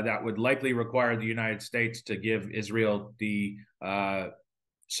there that would likely require the United States to give Israel the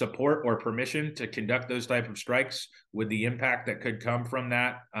support or permission to conduct those type of strikes, with the impact that could come from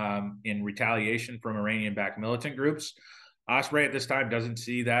that in retaliation from Iranian-backed militant groups. Osprey at this time doesn't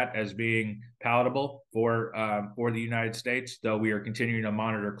see that as being palatable for the United States, though we are continuing to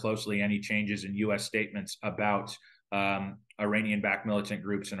monitor closely any changes in U.S. statements about Iranian-backed militant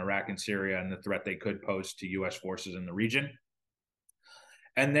groups in Iraq and Syria and the threat they could pose to U.S. forces in the region.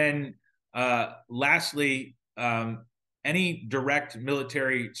 And then lastly, any direct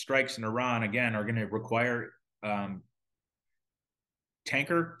military strikes in Iran, again, are going to require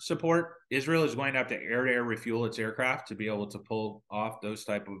tanker support. Israel is going to have to air-to-air refuel its aircraft to be able to pull off those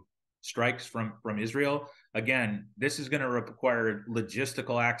type of strikes from Israel. Again, this is going to require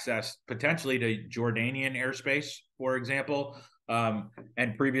logistical access, potentially to Jordanian airspace, for example,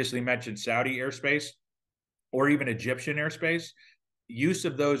 and previously mentioned Saudi airspace, or even Egyptian airspace. Use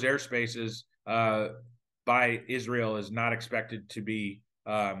of those airspaces by Israel is not expected to be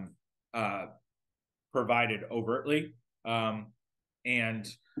provided overtly. And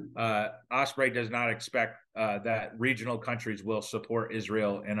Osprey does not expect that regional countries will support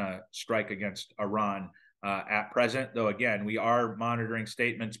Israel in a strike against Iran at present, though, again, we are monitoring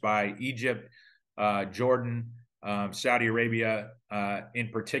statements by Egypt, Jordan, Saudi Arabia in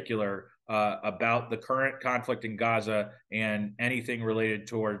particular about the current conflict in Gaza and anything related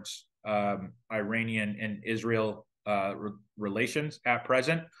towards Iranian and Israel relations at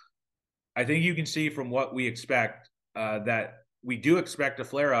present. I think you can see from what we expect that we do expect a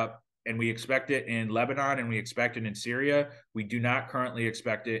flare-up, and we expect it in Lebanon, and we expect it in Syria. We do not currently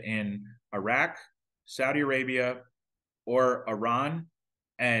expect it in Iraq, Saudi Arabia, or Iran,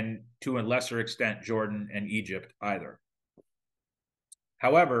 and to a lesser extent, Jordan and Egypt either.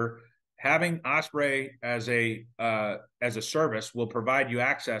 However, having Osprey as a service will provide you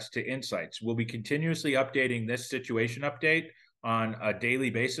access to insights. We'll be continuously updating this situation update on a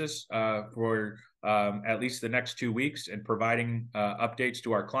daily basis for at least the next 2 weeks, and providing updates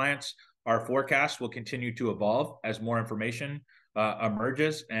to our clients. Our forecast will continue to evolve as more information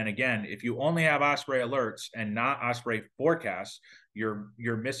emerges. And again, if you only have Osprey alerts and not Osprey forecasts,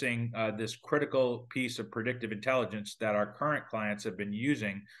 you're missing this critical piece of predictive intelligence that our current clients have been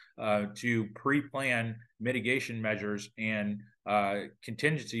using to pre-plan mitigation measures and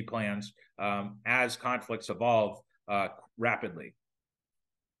contingency plans as conflicts evolve rapidly.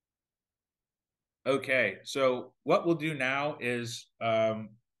 Okay, so what we'll do now is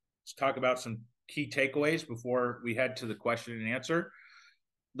let's talk about some key takeaways before we head to the question and answer.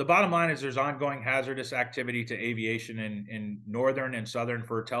 The bottom line is there's ongoing hazardous activity to aviation in northern and southern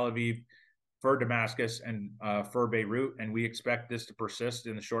for Tel Aviv, for Damascus, and for Beirut, and we expect this to persist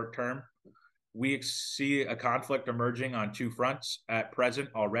in the short term. we see a conflict emerging on two fronts at present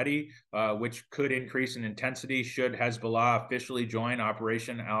already, which could increase in intensity should Hezbollah officially join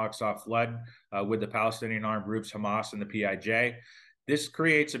Operation Al-Aqsa Flood with the Palestinian armed groups Hamas and the PIJ. This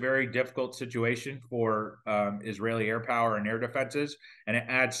creates a very difficult situation for Israeli air power and air defenses, and it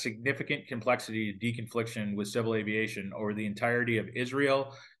adds significant complexity to deconfliction with civil aviation over the entirety of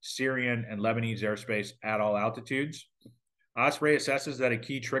Israel, Syrian, and Lebanese airspace at all altitudes. Osprey assesses that a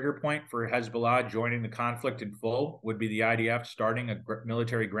key trigger point for Hezbollah joining the conflict in full would be the IDF starting a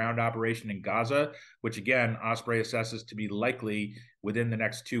military ground operation in Gaza, which again, Osprey assesses to be likely within the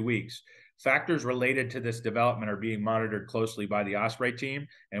next 2 weeks. Factors related to this development are being monitored closely by the Osprey team,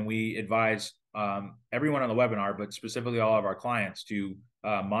 and we advise everyone on the webinar, but specifically all of our clients, to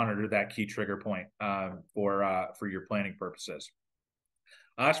monitor that key trigger point for your planning purposes.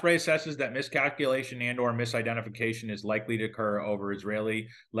 Osprey assesses that miscalculation and or misidentification is likely to occur over Israeli,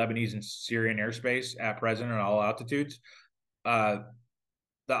 Lebanese, and Syrian airspace at present at all altitudes. The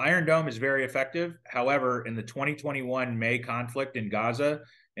Iron Dome is very effective. However, in the 2021 May conflict in Gaza,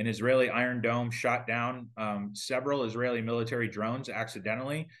 an Israeli Iron Dome shot down several Israeli military drones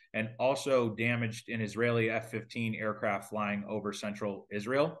accidentally and also damaged an Israeli F-15 aircraft flying over central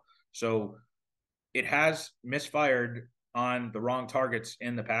Israel. So it has misfired on the wrong targets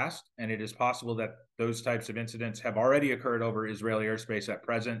in the past, and it is possible that those types of incidents have already occurred over Israeli airspace at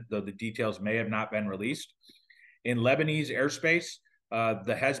present, though the details may have not been released. In Lebanese airspace,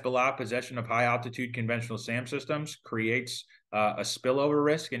 the Hezbollah possession of high-altitude conventional SAM systems creates a spillover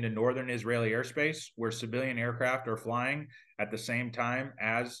risk into northern Israeli airspace, where civilian aircraft are flying at the same time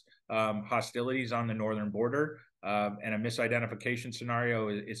as hostilities on the northern border, and a misidentification scenario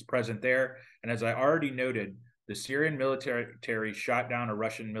is present there. And as I already noted, the Syrian military shot down a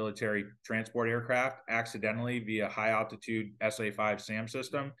Russian military transport aircraft accidentally via high-altitude SA-5 SAM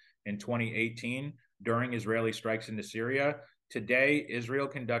system in 2018 during Israeli strikes into Syria. Today, Israel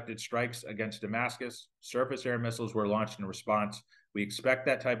conducted strikes against Damascus. Surface-air missiles were launched in response. We expect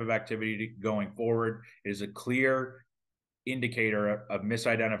that type of activity going forward. It is a clear indicator of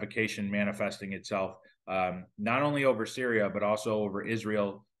misidentification manifesting itself, not only over Syria, but also over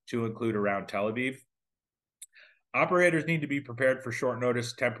Israel, to include around Tel Aviv. Operators need to be prepared for short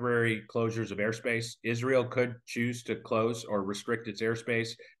notice temporary closures of airspace. Israel could choose to close or restrict its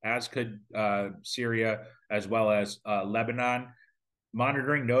airspace, as could Syria, as well as Lebanon.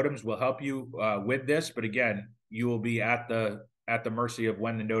 Monitoring NOTAMs will help you with this, but again, you will be at the mercy of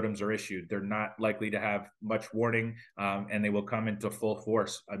when the NOTAMs are issued. They're not likely to have much warning, and they will come into full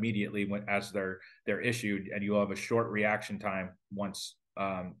force immediately as they're issued, and you'll have a short reaction time once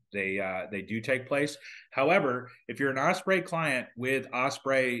they do take place. However, if you're an Osprey client with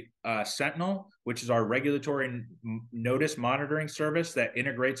Osprey Sentinel, which is our regulatory notice monitoring service that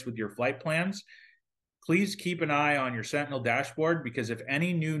integrates with your flight plans, please keep an eye on your Sentinel dashboard, because if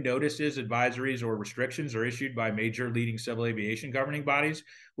any new notices, advisories, or restrictions are issued by major leading civil aviation governing bodies,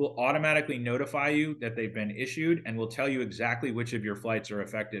 we'll automatically notify you that they've been issued, and we'll tell you exactly which of your flights are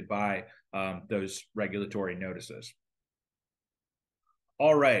affected by those regulatory notices.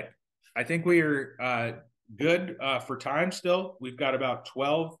 All right. I think we are good for time still. We've got about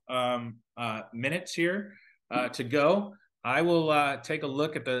 12 minutes here to go. I will take a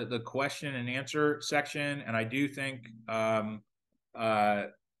look at the question and answer section, and I do think I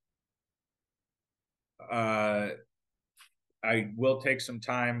will take some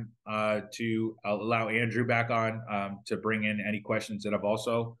time to allow Andrew back on to bring in any questions that have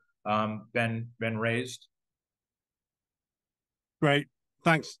also been raised. Great.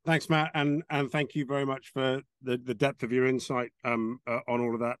 Thanks, Matt, and thank you very much for the depth of your insight on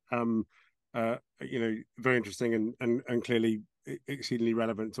all of that. Very interesting and clearly exceedingly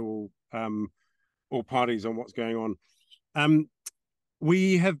relevant to all parties on what's going on.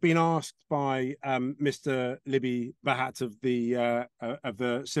 We have been asked by Mr. Libby Bahat of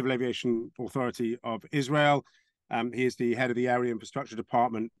the Civil Aviation Authority of Israel. He is the head of the Area Infrastructure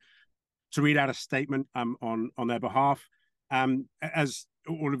Department, to read out a statement on their behalf. As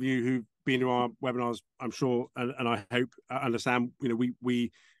all of you who've been to our webinars, I'm sure, and I hope understand,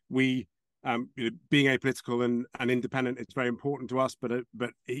 we being apolitical and independent, it's very important to us. But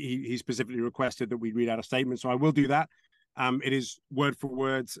he specifically requested that we read out a statement, so I will do that. It is word for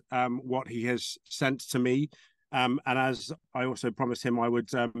word what he has sent to me, and as I also promised him, I would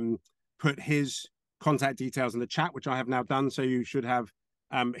put his contact details in the chat, which I have now done. So you should have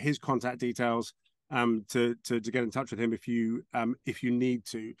his contact details to get in touch with him if you need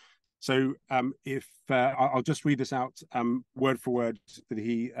to. So I'll just read this out word for word that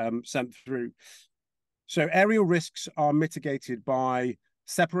he sent through. So aerial risks are mitigated by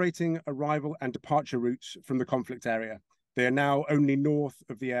separating arrival and departure routes from the conflict area. They are now only north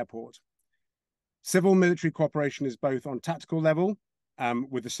of the airport. Civil military cooperation is both on tactical level,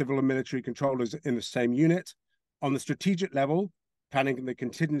 with the civil and military controllers in the same unit, on the strategic level, planning the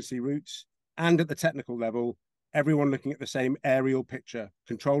contingency routes, and at the technical level, everyone looking at the same aerial picture,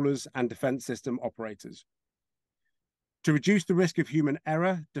 controllers and defense system operators. To reduce the risk of human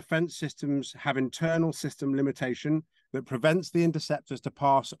error, defense systems have internal system limitation that prevents the interceptors to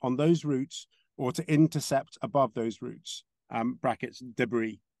pass on those routes or to intercept above those routes, brackets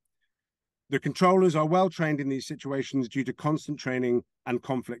debris. The controllers are well trained in these situations due to constant training and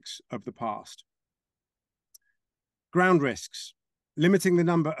conflicts of the past. Ground risks. Limiting the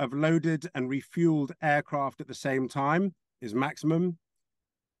number of loaded and refueled aircraft at the same time is maximum.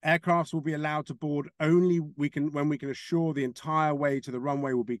 Aircrafts will be allowed to board only when we can assure the entire way to the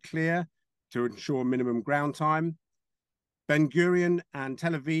runway will be clear to ensure minimum ground time. Ben Gurion and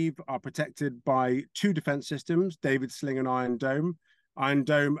Tel Aviv are protected by two defense systems, David Sling and Iron Dome. Iron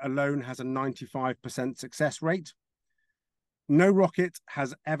Dome alone has a 95% success rate. No rocket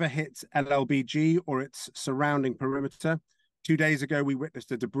has ever hit LLBG or its surrounding perimeter. 2 days ago, we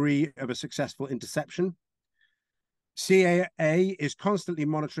witnessed a debris of a successful interception. CAA is constantly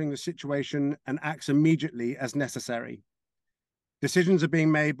monitoring the situation and acts immediately as necessary. Decisions are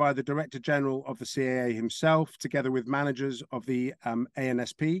being made by the Director General of the CAA himself, together with managers of the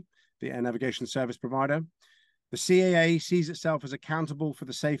ANSP, the Air Navigation Service Provider. The CAA sees itself as accountable for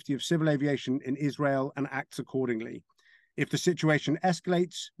the safety of civil aviation in Israel and acts accordingly. If the situation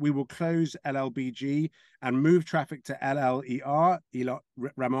escalates, we will close LLBG and move traffic to LLER, Elot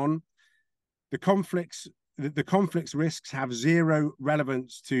Ramon. The conflict's risks have zero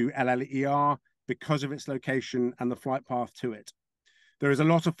relevance to LLER because of its location and the flight path to it. There is a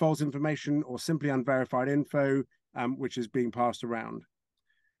lot of false information or simply unverified info, which is being passed around.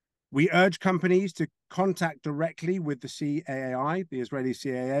 We urge companies to contact directly with the CAAI, the Israeli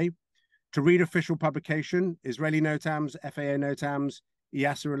CAA, to read official publication, Israeli NOTAMs, FAA NOTAMs,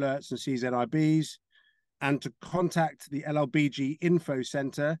 EASA alerts and CZIBs, and to contact the LLBG Info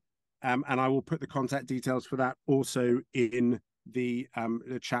Center, and I will put the contact details for that also in the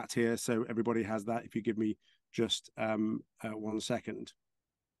chat here, so everybody has that if you give me just 1 second.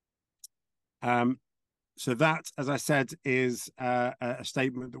 So that, as I said, is a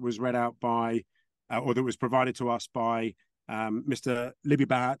statement that was read out by, or that was provided to us by Mr. Libby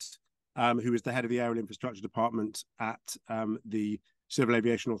Bahat, who is the head of the Aerial Infrastructure Department at the Civil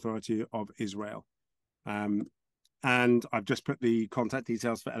Aviation Authority of Israel. And I've just put the contact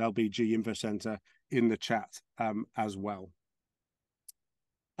details for LLBG Info Center in the chat as well.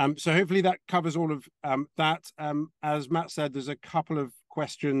 So hopefully that covers all of that. As Matt said, there's a couple of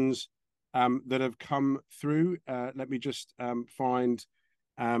questions that have come through. Let me just find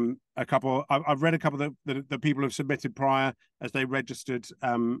a couple. I've read a couple that people have submitted prior as they registered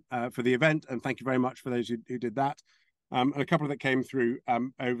for the event, and thank you very much for those who did that. And a couple that came through.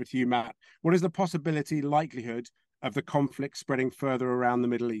 Over to you, Matt. What is the likelihood of the conflict spreading further around the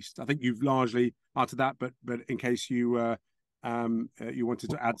Middle East? I think you've largely answered that, but in case you you wanted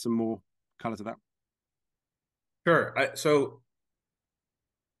to add some more color to that. Sure. So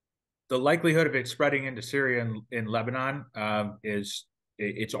the likelihood of it spreading into Syria and in Lebanon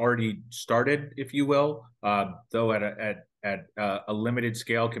it's already started, if you will, though at a limited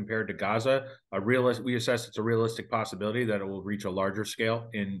scale compared to Gaza. We assess it's a realistic possibility that it will reach a larger scale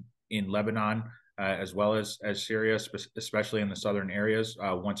in Lebanon as well as Syria, especially in the southern areas.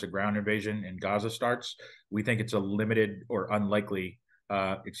 Once a ground invasion in Gaza starts, we think it's a limited or unlikely,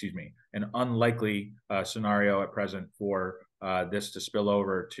 an unlikely scenario at present for this to spill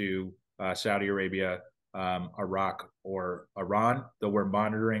over to Saudi Arabia, Iraq, or Iran, though we're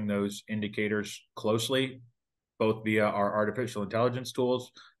monitoring those indicators closely, both via our artificial intelligence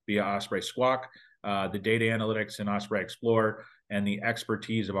tools, via Osprey Squawk, the data analytics in Osprey Explore, and the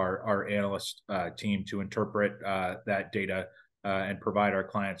expertise of our analyst team to interpret that data and provide our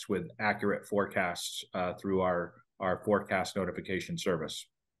clients with accurate forecasts through our forecast notification service.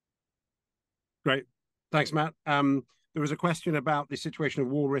 Great. Thanks, Matt. There was a question about the situation of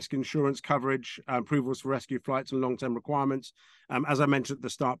war risk insurance coverage, approvals for rescue flights and long-term requirements. As I mentioned at the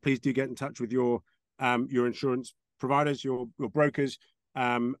start, please do get in touch with your insurance providers, your brokers.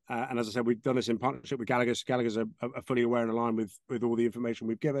 And as I said, we've done this in partnership with Gallagher. Gallagher's are fully aware and aligned with all the information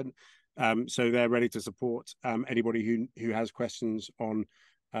we've given. So they're ready to support anybody who has questions on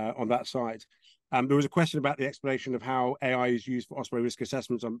that side. There was a question about the explanation of how AI is used for Osprey risk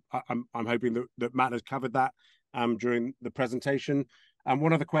assessments. I'm hoping that Matt has covered that during the presentation. And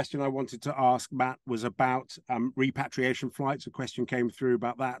one other question I wanted to ask Matt was about repatriation flights. A question came through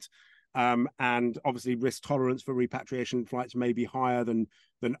about that. And obviously risk tolerance for repatriation flights may be higher than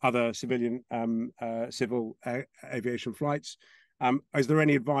other civilian civil aviation flights. Is there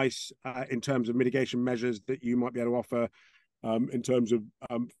any advice in terms of mitigation measures that you might be able to offer in terms of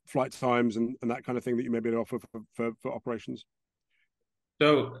flight times and that kind of thing that you may be able to offer for operations?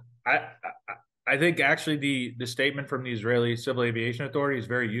 So I think actually the statement from the Israeli Civil Aviation Authority is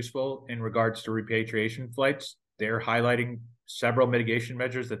very useful in regards to repatriation flights. They're highlighting several mitigation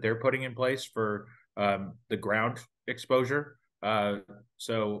measures that they're putting in place for the ground exposure.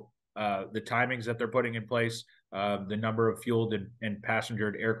 So the timings that they're putting in place, the number of fueled and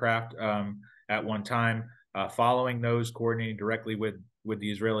passengered aircraft at one time, following those, coordinating directly with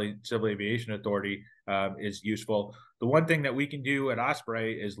the Israeli Civil Aviation Authority is useful. The one thing that we can do at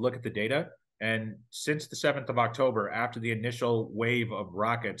Osprey is look at the data. And since the 7th of October, after the initial wave of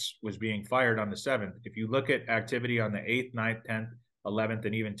rockets was being fired on the 7th, if you look at activity on the 8th, 9th, 10th, 11th,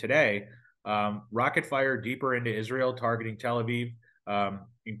 and even today, rocket fire deeper into Israel, targeting Tel Aviv,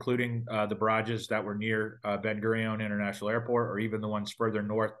 including the barrages that were near Ben Gurion International Airport, or even the ones further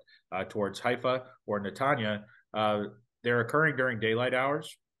north towards Haifa or Netanya, they're occurring during daylight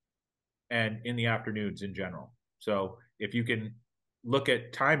hours and in the afternoons in general. So if you can look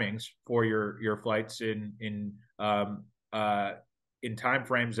at timings for your flights in time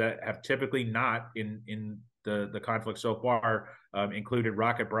frames that have typically not in the conflict so far included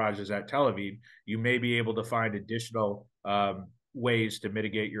rocket barrages at Tel Aviv, you may be able to find additional ways to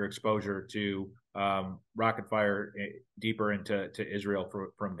mitigate your exposure to rocket fire deeper into Israel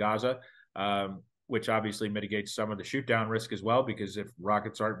from Gaza, which obviously mitigates some of the shoot down risk as well, because if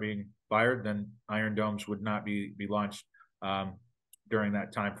rockets aren't being fired, then Iron Domes would not be launched during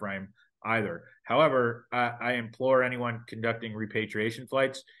that time frame either. However, I implore anyone conducting repatriation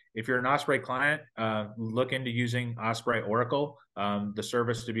flights, if you're an Osprey client, look into using Osprey Oracle, the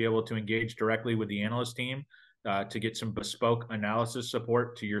service to be able to engage directly with the analyst team to get some bespoke analysis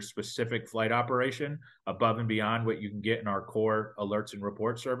support to your specific flight operation above and beyond what you can get in our core alerts and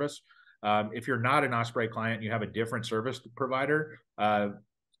report service. If you're not an Osprey client, you have a different service provider,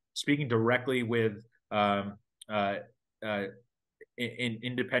 speaking directly with an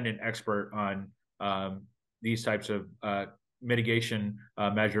independent expert on these types of mitigation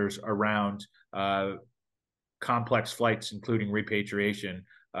measures around complex flights, including repatriation,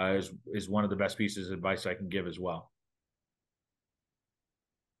 is one of the best pieces of advice I can give as well.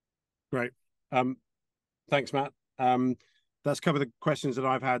 Great. Thanks, Matt. That's covered the questions that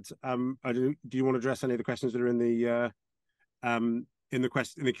I've had. Do you want to address any of the questions that are in the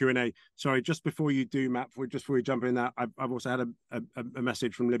Q&A? Sorry, just before you do, Matt, before we jump in that, I've also had a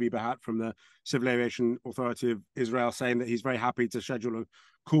message from Libby Bahat from the Civil Aviation Authority of Israel saying that he's very happy to schedule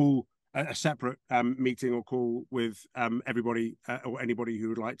a separate meeting or call with everybody or anybody who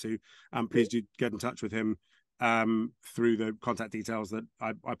would like to. Please do get in touch with him through the contact details that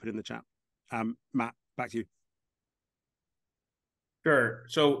I put in the chat. Matt, back to you. Sure.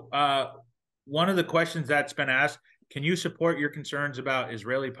 So one of the questions that's been asked, can you support your concerns about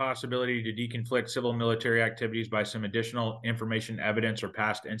Israeli possibility to deconflict civil military activities by some additional information, evidence, or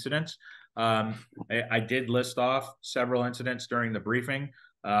past incidents? I did list off several incidents during the briefing,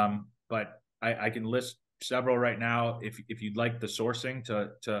 but I can list several right now if you'd like the sourcing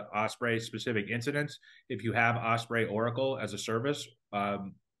to Osprey specific incidents. If you have Osprey Oracle as a service,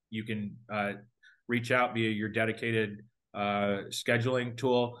 you can reach out via your dedicated scheduling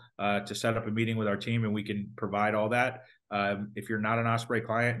tool to set up a meeting with our team, and we can provide all that. If you're not an Osprey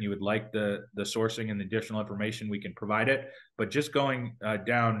client and you would like the sourcing and the additional information, we can provide it. But just going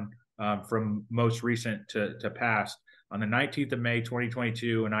down from most recent to past, on the 19th of May,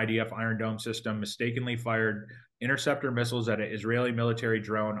 2022, an IDF Iron Dome system mistakenly fired interceptor missiles at an Israeli military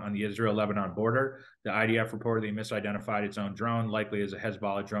drone on the Israel-Lebanon border. The IDF reportedly misidentified its own drone, likely as a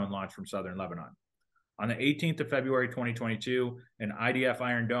Hezbollah drone launched from southern Lebanon. On the 18th of February 2022, an IDF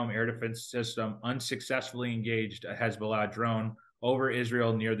Iron Dome air defense system unsuccessfully engaged a Hezbollah drone over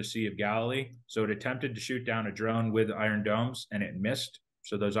Israel near the Sea of Galilee. So it attempted to shoot down a drone with Iron Domes, and it missed.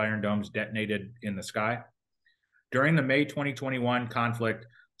 So those Iron Domes detonated in the sky. During the May 2021 conflict,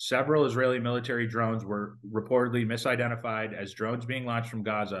 several Israeli military drones were reportedly misidentified as drones being launched from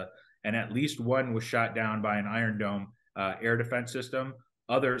Gaza, and at least one was shot down by an Iron Dome air defense system.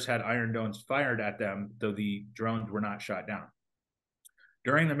 Others had Iron Domes fired at them, though the drones were not shot down.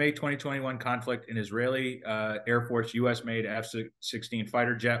 During the May 2021 conflict, an Israeli Air Force US-made F-16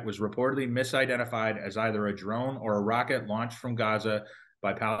 fighter jet was reportedly misidentified as either a drone or a rocket launched from Gaza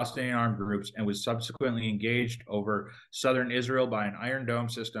by Palestinian armed groups and was subsequently engaged over southern Israel by an Iron Dome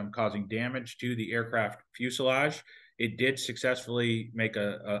system, causing damage to the aircraft fuselage. It did successfully make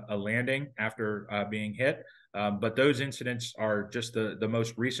a landing after being hit, but those incidents are just the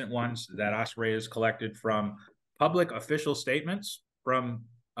most recent ones that Osprey has collected from public official statements from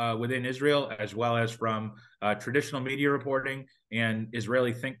within Israel, as well as from traditional media reporting and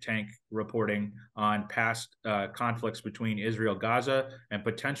Israeli think tank reporting on past conflicts between Israel-Gaza and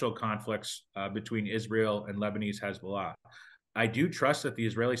potential conflicts between Israel and Lebanese Hezbollah. I do trust that the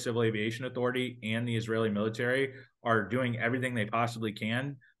Israeli Civil Aviation Authority and the Israeli military are doing everything they possibly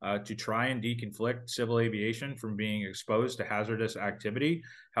can to try and deconflict civil aviation from being exposed to hazardous activity.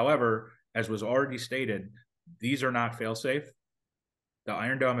 However, as was already stated, these are not fail-safe. The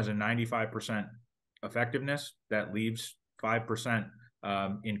Iron Dome is a 95% effectiveness. That leaves 5%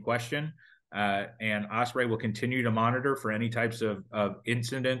 in question. And Osprey will continue to monitor for any types of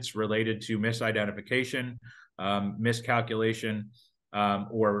incidents related to misidentification, miscalculation,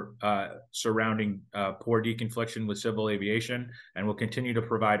 or surrounding poor deconfliction with civil aviation, and will continue to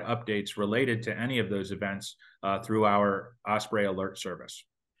provide updates related to any of those events through our Osprey Alert service.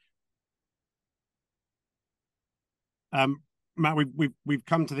 Matt, we've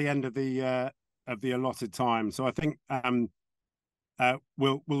come to the end of the allotted time, so I think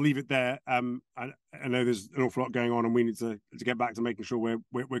we'll leave it there. I know there's an awful lot going on, and we need to get back to making sure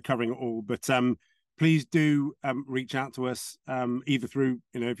we're covering it all. But please do reach out to us either through,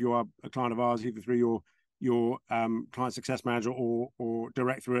 if you are a client of ours, either through your client success manager or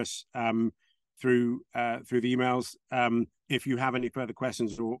direct through us through the emails. If you have any further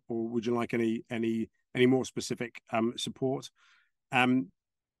questions or would you like any more specific support.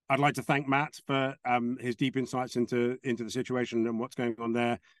 I'd like to thank Matt for his deep insights into the situation and what's going on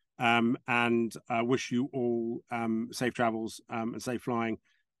there, and wish you all safe travels and safe flying,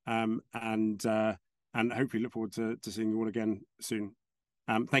 and hopefully look forward to seeing you all again soon.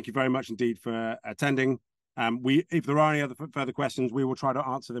 Thank you very much indeed for attending. If there are any other further questions, we will try to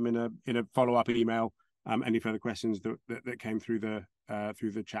answer them in a follow-up email. Any further questions that came through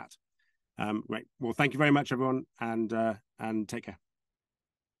the chat. Great. Well, thank you very much, everyone, and take care.